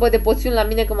tolbă de poțiuni la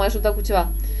mine că mă ajută cu ceva.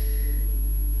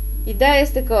 Ideea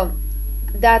este că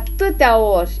de atâtea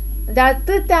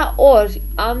ori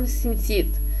am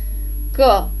simțit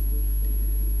că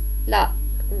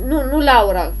nu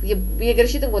Laura, e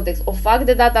greșit în context, o fac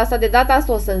de data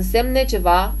asta o să însemne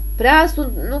ceva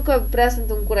Nu că prea sunt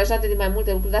încurajate de mai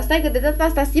multe lucruri, dar stai că de data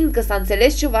asta simt că s-a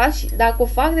înțeles ceva și dacă o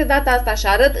fac de data asta și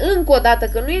arăt încă o dată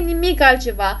că nu e nimic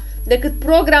altceva decât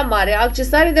programare,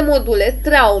 accesare de module,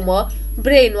 traumă,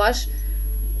 brainwash,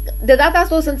 de data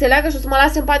asta o să înțeleagă și o să mă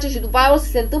lase în pace și după aia o să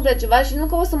se întâmple ceva și nu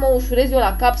că o să mă ușurez eu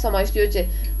la cap sau mai știu eu ce,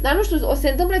 dar nu știu, o să se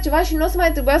întâmple ceva și nu o să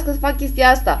mai trebuiască să fac chestia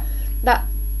asta. Dar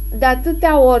de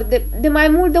atâtea ori, de mai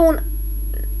mult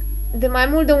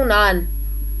de un an,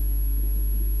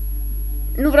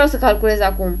 nu vreau să calculez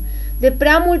acum, de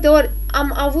prea multe ori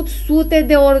am avut sute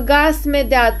de orgasme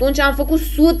de atunci, am făcut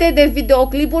sute de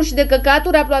videoclipuri și de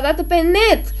căcaturi uploadate pe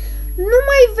net. Nu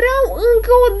mai vreau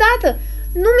încă o dată.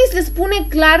 Nu mi se spune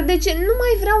clar de ce. Nu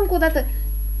mai vreau încă o dată.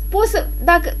 Poți să...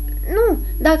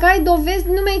 Dacă ai dovezi,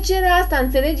 nu mai cere asta,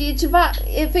 înțelegi? E ceva,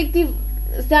 efectiv,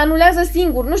 se anulează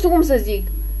singur. Nu știu cum să zic.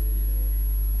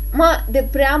 De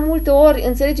prea multe ori,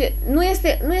 înțelege? Nu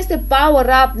este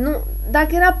power-up. Dacă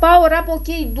era power-up, ok,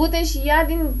 du-te și ia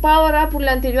din power-up-urile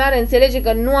anterioare. Înțelege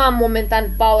că nu am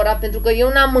momentan power-up, pentru că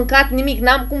eu n-am mâncat nimic,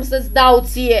 n-am cum să-ți dau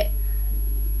ție.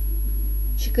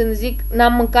 Și când zic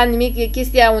n-am mâncat nimic, e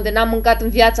chestia aia unde n-am mâncat în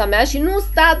viața mea și nu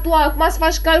sta tu acum să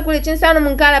faci calcule ce înseamnă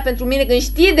mâncarea pentru mine, când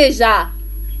știi deja.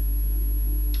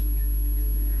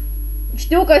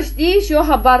 Știu că știi și eu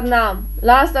habar n-am.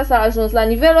 La asta s-a ajuns, la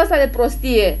nivelul ăsta de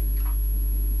prostie.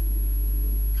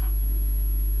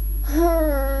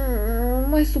 Nu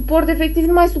mai suport, efectiv,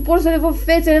 nu mai suport să le văd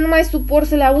fețele, nu mai suport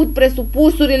să le aud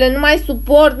presupusurile, nu mai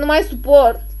suport.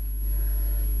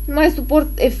 Nu mai suport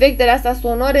efectele astea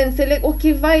sonore, înțeleg, ok,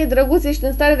 vai, e drăguț, ești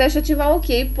în stare de așa ceva,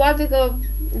 ok, poate că,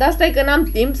 da, stai că n-am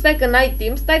timp, stai că n-ai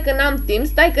timp, stai că n-am timp,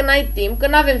 stai că n-ai timp, că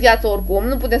n-avem viață oricum,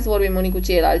 nu putem să vorbim unii cu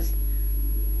ceilalți.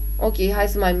 Ok, hai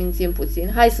să mai mințim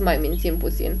puțin,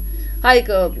 hai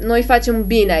că noi facem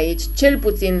bine aici, cel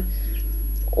puțin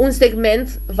un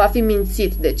segment va fi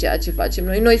mințit de ceea ce facem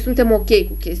noi suntem ok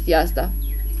cu chestia asta.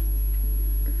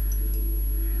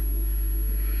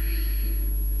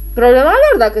 Problema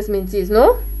lor dacă-s mințiți,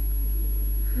 nu?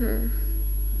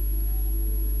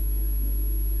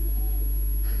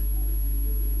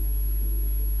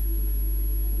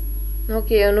 Ok,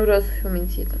 eu nu vreau să fiu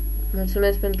mințită.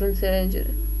 Mulțumesc pentru înțelegere.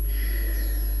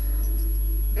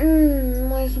 Nu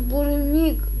mai suport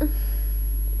nimic.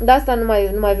 De asta nu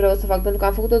mai vreau să fac, pentru că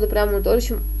am făcut-o de prea multe ori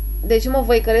și de ce mă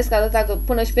văicăresc atâta, că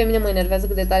până și pe mine mă enervează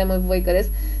cât de tare mă văicăresc,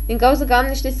 din cauza că am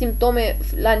niște simptome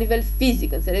la nivel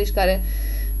fizic, înțelegi, care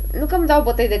nu că îmi dau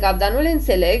bătăi de cap, dar nu le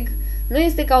înțeleg, nu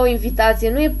este ca o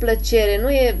invitație, nu e plăcere,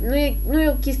 nu e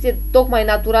o chestie tocmai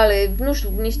naturală, nu știu,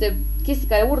 niște chestii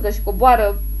care urcă și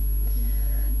coboară,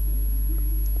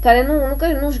 care că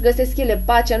nu-și găsesc ele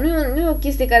pacea, nu e o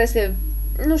chestie care se,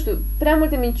 nu știu, prea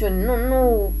multe minciuni,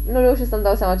 nu reușesc să-mi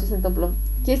dau seama ce se întâmplă.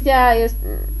 Chestia este,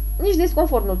 nici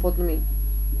disconfort nu-l pot numi.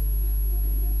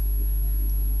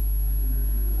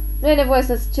 Nu e nevoie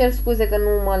să-ți cer scuze că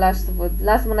nu mă lași să văd.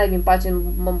 Lasă-mă n-ai în pace,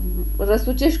 mă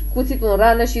răsucești cuțitul în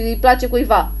rană și îi place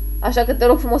cuiva. Așa că te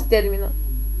rog frumos, termină.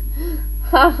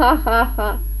 Ha, ha, ha,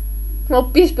 ha. Mă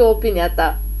piși pe opinia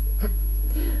ta.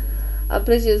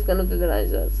 Apreciez că nu te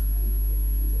deranjează.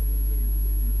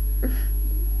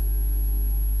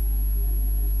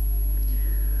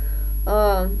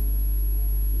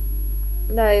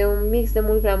 Da, e un mix de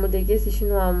mult prea multe chestii și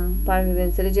nu am parte de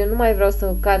înțelegere. Nu mai vreau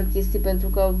să car chestii pentru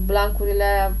că blancurile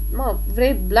aia...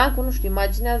 vrei blancul? Nu știu,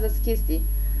 imaginează-ți chestii.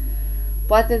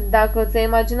 Poate dacă ți-ai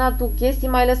imaginat tu chestii,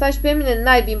 mai lăsa și pe mine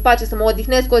naibii în pace să mă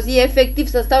odihnesc o zi, efectiv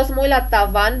să stau să mă uit la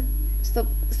tavan,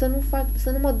 să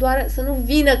nu mă doară, să nu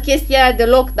vină chestia aia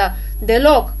deloc, da,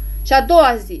 deloc. Și a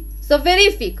doua zi, să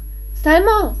verific. Stai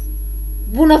mă,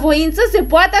 bunăvoință, se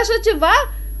poate așa ceva?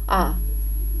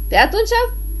 Pe atunci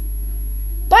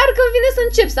parcă îmi vine să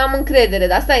încep să am încredere,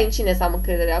 dar stai, în cine să am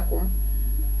încredere acum?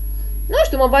 Nu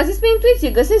știu, mă bazez pe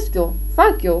intuiție, găsesc eu,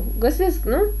 fac eu, găsesc,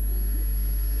 nu?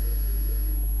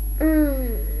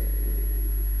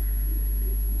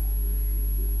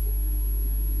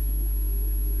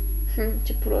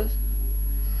 Ce prost.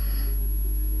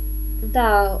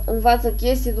 Da, învață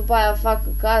chestii, după aia fac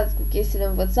căcat cu chestiile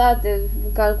învățate,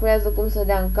 calculează cum să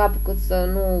dea în cap cât să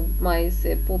nu mai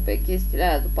se pupe chestiile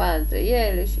aia după aia între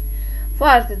ele și...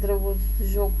 Foarte drăguț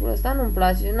jocul ăsta, nu-mi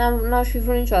place, n-aș fi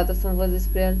vrut niciodată să învăț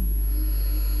despre el.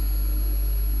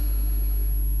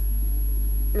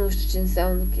 Nu știu ce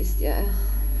înseamnă chestia aia.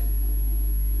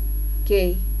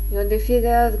 Chei. Eu de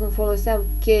fiecare dată când foloseam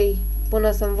chei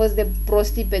până să învăț de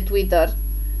prostii pe Twitter.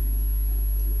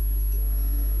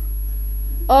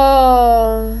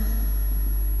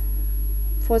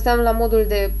 Foloseam la modul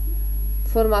de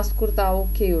forma scurtă a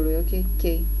ok-ului, ok?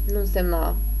 Chei. Nu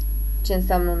însemna ce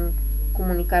înseamnă în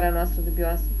comunicarea noastră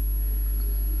dubioasă.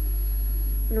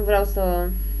 Nu vreau să...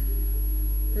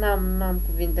 N-am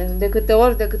cuvinte. De câte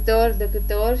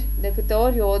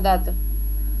ori, eu odată.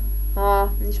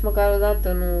 Nici măcar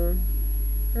odată nu...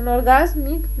 Un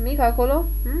orgasm mic acolo?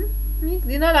 Mic?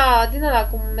 Din ăla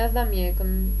cum mi-ați dat mie, când...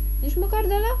 Nici măcar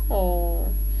de ăla?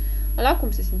 Ăla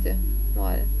cum se simte?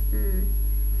 Oare?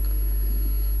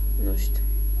 Nu știu.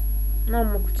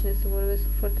 N-am cu cine să vorbesc,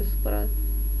 sunt foarte supărat.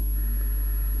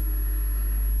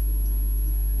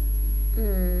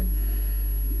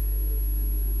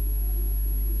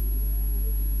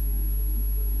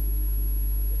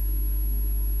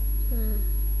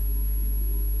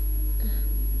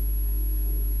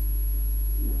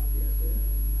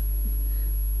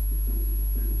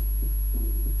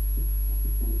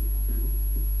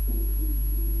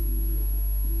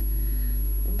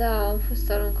 Da, am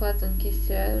fost aruncat în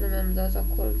chestia aia, nu mi-am dat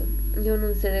acordul. Eu nu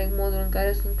înțeleg modul în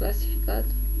care sunt clasificat.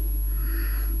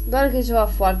 Doar că e ceva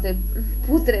foarte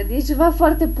putred,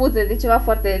 e ceva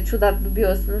foarte ciudat,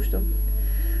 dubios, nu știu.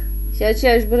 Și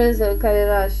aceeași brânză care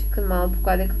era și când m-am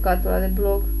apucat de căcatul ăla de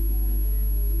blog.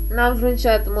 N-am vrut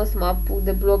niciodată, să mă apuc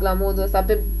de blog la modul ăsta.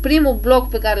 Pe primul blog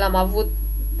pe care l-am avut,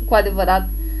 cu adevărat,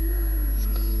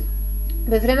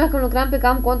 pe vremea când lucram pe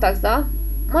Cam Contacts, da?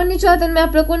 Niciodată nu mi-a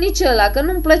plăcut nici ăla, că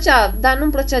nu-mi plăcea, dar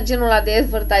nu-mi plăcea genul ăla de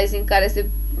advertising care se...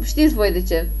 Știți voi de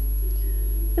ce?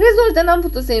 Rezultă, n-am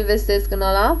putut să investesc în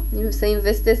ăla,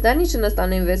 dar nici în ăsta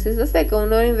nu investesc. Asta e că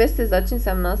uneori investesc, dar ce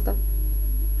înseamnă asta?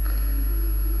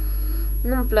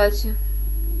 Nu-mi place.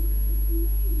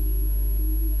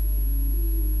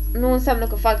 Nu înseamnă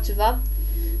că fac ceva.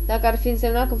 Dacă ar fi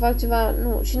însemnat că fac ceva,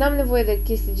 nu. Și n-am nevoie de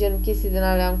chestii din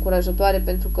alea încurajatoare,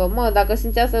 pentru că, dacă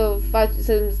simțea să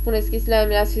spuneți chestiile alea,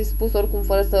 mi le-ați fi spus oricum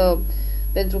fără să...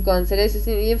 Pentru că, înțelegi,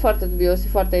 e foarte dubios, e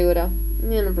foarte iurea.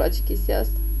 Mie nu-mi place chestia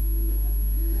asta.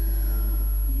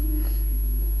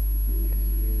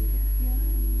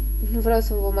 Nu vreau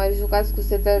să vă mai jucați cu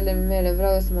setările mele,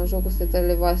 vreau să mă joc cu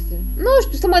setările voastre. Nu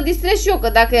știu, să mă distrez și eu, că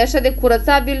dacă e așa de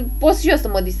curățabil, pot și eu să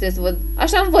mă distrez, văd.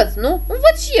 Așa învăț, nu?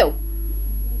 Învăț și eu.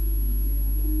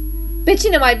 Pe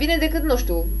cine mai bine decât, nu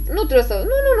știu, nu trebuie să...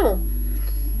 Nu.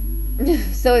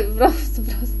 Vreau să...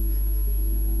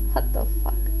 What the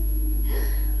fuck?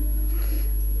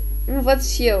 Învăț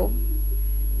și eu.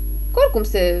 Că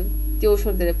oricum e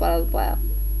ușor de reparat după aia.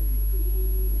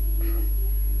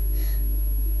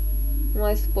 Nu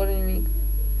mai suport nimic.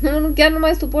 Chiar nu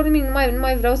mai suport nimic, nu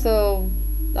mai vreau să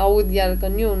aud iar că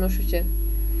nu știu ce.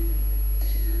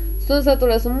 Sunt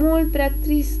sătulă, sunt mult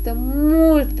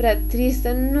prea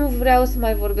tristă, nu vreau să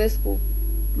mai vorbesc cu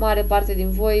mare parte din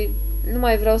voi, nu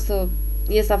mai vreau să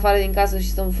ies afară din casă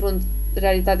și să înfrunt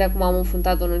realitatea cum am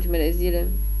înfruntat-o în ultimele zile,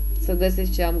 să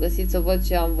găsesc ce am găsit, să văd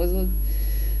ce am văzut.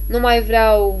 Nu mai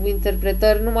vreau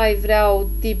interpretări, nu mai vreau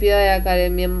tipii ăia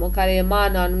care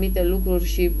emană anumite lucruri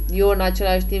și eu în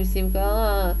același timp simt că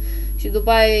și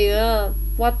după aia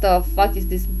what the fuck is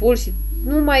this bullshit?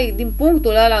 Nu mai, din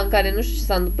punctul ăla în care nu știu ce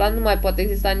s-a întâmplat, nu mai poate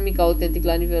exista nimic autentic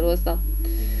la nivelul ăsta.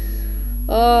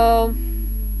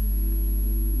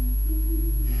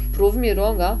 Prove me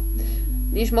wrong,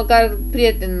 Nici măcar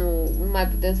prieteni nu mai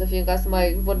putem să fim ca să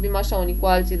mai vorbim așa unii cu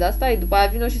alții, dar stai, după aia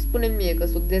vino și spune mie că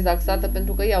sunt dezaxată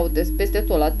pentru că iau peste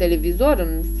tot, la televizor,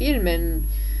 în filme,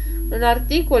 în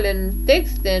articole, în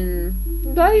texte,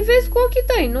 doar îi vezi cu ochii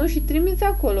tăi, nu? Și trimiți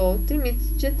acolo, trimiți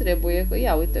ce trebuie, că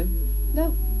ia uite,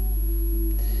 da.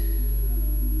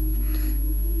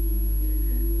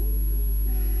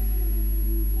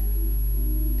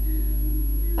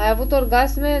 Ai avut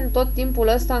orgasme în tot timpul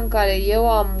ăsta în care eu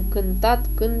am cântat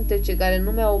cântece care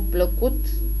nu mi-au plăcut,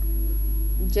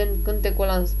 gen cântecul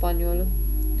ăla în spaniolă.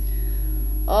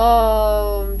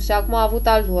 Și acum a avut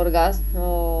alt orgasm.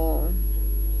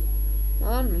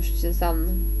 Nu știu ce înseamnă.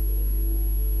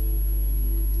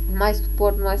 Nu mai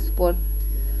suport.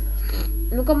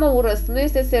 Nu că mă urăsc, nu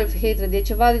este self-hatred, e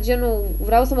ceva de genul,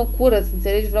 vreau să mă curăț,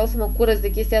 înțelegi? Vreau să mă curăț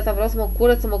de chestia asta, vreau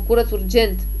să mă curăț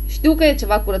urgent. Știu că e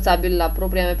ceva curățabil la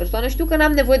propria mea persoană, știu că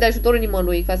n-am nevoie de ajutorul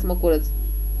nimănui ca să mă curăț.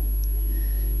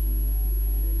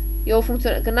 Eu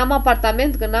funcționez, când am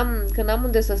apartament, când am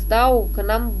unde să stau, când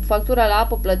am factura la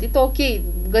apă plătită, ok,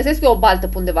 găsesc eu o baltă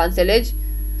pe undeva, înțelegi?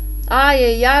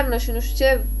 E iarnă și nu știu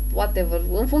ce, whatever,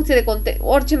 în funcție de context,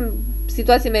 orice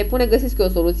situație mi-ai pune, găsesc eu o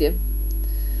soluție.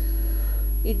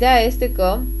 Ideea este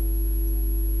că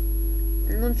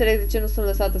nu înțeleg de ce nu sunt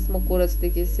lăsată să mă curăț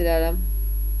de chestiile alea.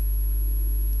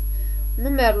 Nu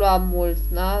mi-ar lua mult,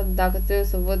 da? Dacă trebuie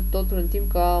să văd totul în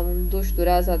timp, că un duș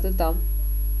durează atâta.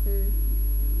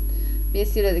 Mi-e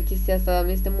silă de chestia asta,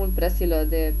 mi este mult prea silă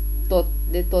de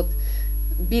tot.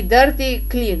 Be dirty,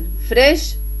 clean.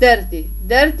 Fresh, dirty.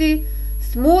 Dirty,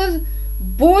 smooth,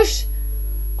 bush.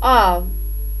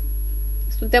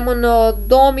 Suntem în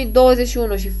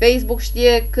 2021 și Facebook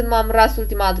știe când m-am ras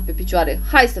ultima dată pe picioare.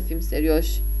 Hai să fim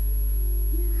serioși.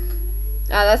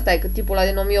 Da, stai, că tipul ăla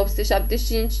din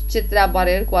 1875, ce treabă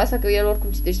are el cu asta? Că el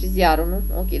oricum citește ziarul, nu?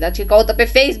 Ok, dar ce caută pe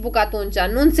Facebook atunci?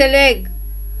 Nu înțeleg!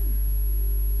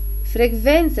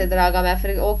 Frecvențe, draga mea,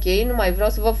 ok, nu mai vreau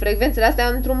să văd frecvențele astea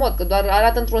într-un mod, că doar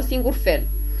arată într-un singur fel.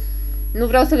 Nu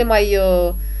vreau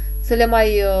să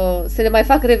le mai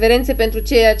fac reverențe pentru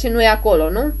ceea ce nu e acolo,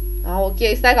 nu? Ok,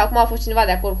 stai că acum a fost cineva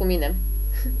de acord cu mine.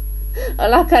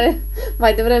 Ăla care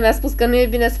mai devreme mi-a spus că nu e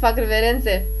bine să fac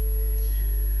reverențe.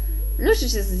 Nu știu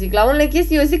ce să zic, la unele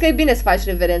chestii eu zic că e bine să faci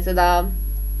reverențe, dar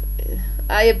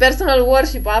e personal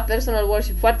worship, personal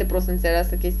worship, foarte prost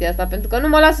înțeleasă chestia asta, pentru că nu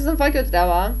mă lasă să-mi fac eu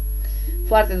treaba.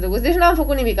 Foarte drăguț, deci n-am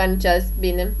făcut nimic nici azi,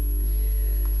 bine.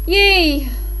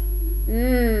 Yay!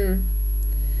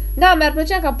 Da, mi-ar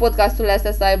plăcea ca podcasturile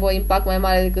astea să aibă impact mai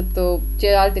mare decât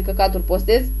ce alte căcaturi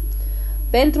postez,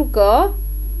 pentru că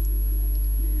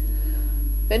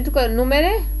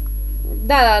numere,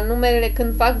 da, numerele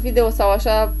când fac video sau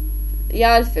așa, e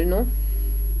altfel, nu?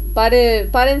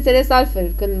 Pare înțeles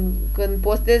altfel când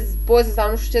postez poze sau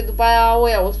nu știu ce, după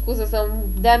aia o scuză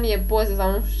să-mi dea mie poze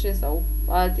sau nu știu ce, sau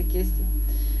alte chestii.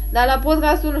 Dar la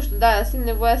podcastul, nu știu, da, simt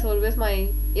nevoia să vorbesc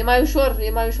mai... E mai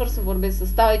ușor să vorbesc, să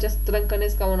stau aici să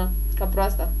trâncănesc ca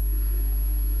proasta.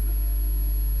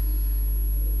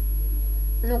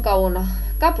 Nu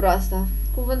ca proasta.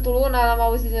 Cuvântul una l-am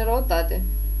auzit din răutate.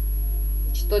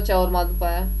 Și tot ce a urmat după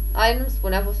aia. Nu-mi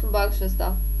spune, a fost un bug și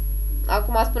ăsta.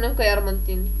 Acum spunem că iar mă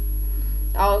întind.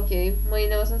 Ok,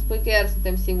 mâine o să-mi spui că iar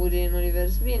suntem singuri în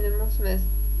univers. Bine, mulțumesc.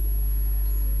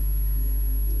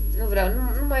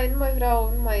 Nu mai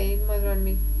vreau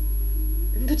nimic.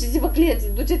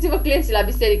 Duceți-vă clienții la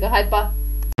biserică, hai, pa!